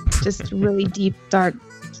 Just really deep, dark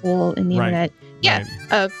hole in the internet. Yeah.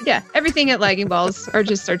 Right. Everything at Lagging Balls, or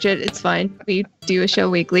just search it. It's fine. We do a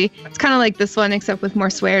show weekly. It's kind of like this one, except with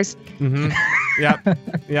more swears. Mm-hmm.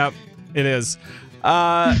 Yep. It is.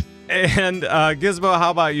 And Gizmo,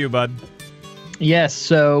 how about you, bud? Yes.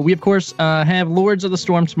 So we, of course, have Lords of the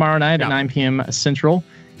Storm tomorrow night at 9 p.m. Central.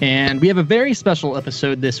 And we have a very special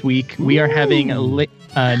episode this week. We are having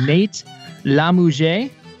Nate Lamouget,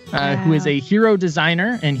 who is a hero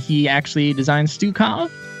designer, and he actually designs Stukov.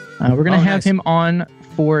 We're going to have him on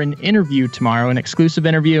for an interview tomorrow, an exclusive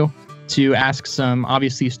interview to ask some,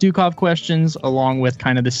 obviously, Stukov questions, along with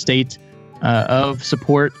kind of the state of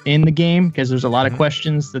support in the game, because there's a lot of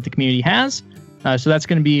questions that the community has. So that's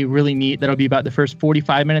going to be really neat. That'll be about the first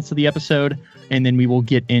 45 minutes of the episode, and then we will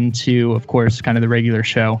get into, of course, kind of the regular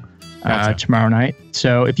show tomorrow night.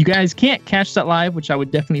 So if you guys can't catch that live, which I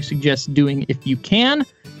would definitely suggest doing if you can,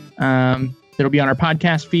 it'll be on our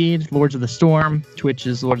podcast feed, Lords of the Storm. Twitch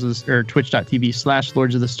is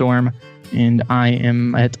twitch.tv/Lords of the Storm. And I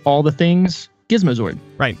am at all the things Gizmozord.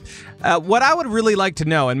 Right. What I would really like to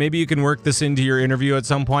know, and maybe you can work this into your interview at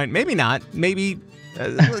some point, maybe not, maybe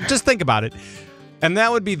just think about it. And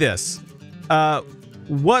that would be this.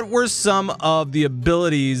 What were some of the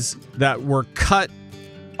abilities that were cut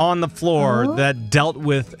on the floor that dealt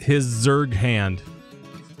with his Zerg hand?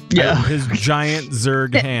 Yeah. His giant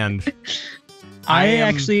Zerg hand.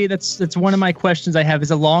 Actually, that's one of my questions I have is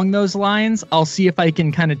along those lines. I'll see if I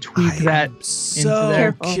can kind of tweak that so into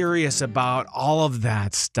there. curious about all of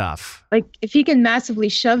that stuff. Like, if he can massively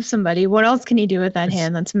shove somebody, what else can he do with that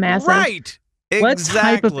hand? That's massive. Right. What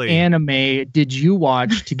type of Exactly. anime did you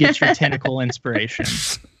watch to get your tentacle inspiration?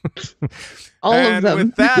 All And of them.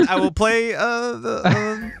 with that, I will play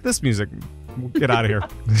this music. We'll get out of here.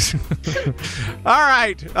 All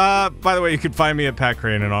right. By the way, you can find me at Pat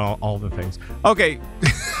Crane and all the things. Okay.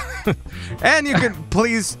 And you can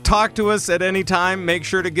please talk to us at any time. Make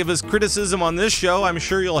sure to give us criticism on this show. I'm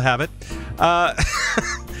sure you'll have it.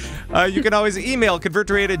 You can always email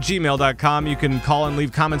convertraid@gmail.com. You can call and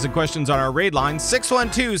leave comments and questions on our raid line,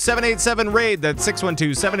 612-787-RAID. That's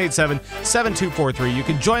 612-787-7243. You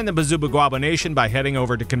can join the Bazuba Guabo Nation by heading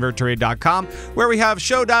over to convertraid.com, where we have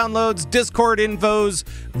show downloads, Discord infos,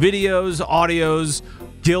 videos, audios,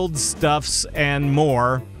 guild stuffs, and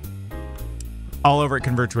more, all over at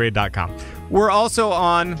convertraid.com. We're also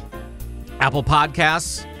on Apple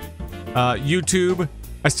Podcasts, YouTube.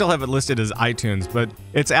 I still have it listed as iTunes, but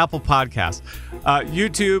it's Apple Podcasts,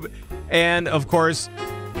 YouTube, and, of course,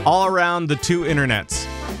 all around the two internets.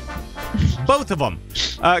 Both of them.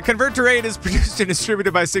 Convert to Raid is produced and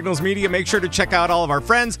distributed by Signals Media. Make sure to check out all of our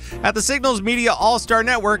friends at the Signals Media All-Star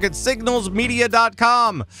Network at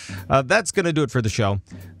signalsmedia.com. That's going to do it for the show.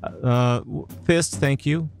 Fist, thank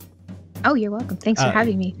you. Oh, you're welcome. Thanks for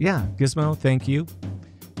having me. Yeah, Gizmo, thank you.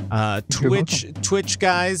 Twitch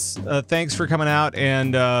guys, thanks for coming out,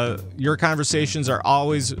 and your conversations are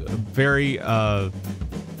always very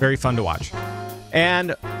fun to watch.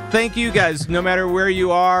 And thank you guys, no matter where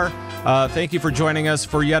you are. Thank you for joining us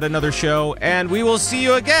for yet another show, and we will see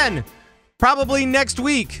you again probably next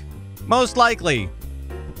week, most likely.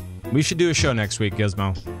 We should do a show next week,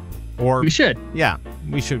 Gizmo. Or We should. Yeah,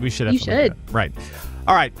 we should. You definitely do should. that. Right.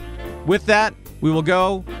 All right. With that, we will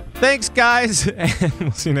go. Thanks, guys, and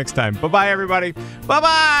we'll see you next time. Bye-bye, everybody.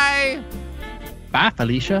 Bye-bye. Bye,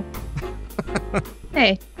 Felicia.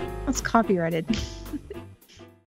 Hey, that's copyrighted.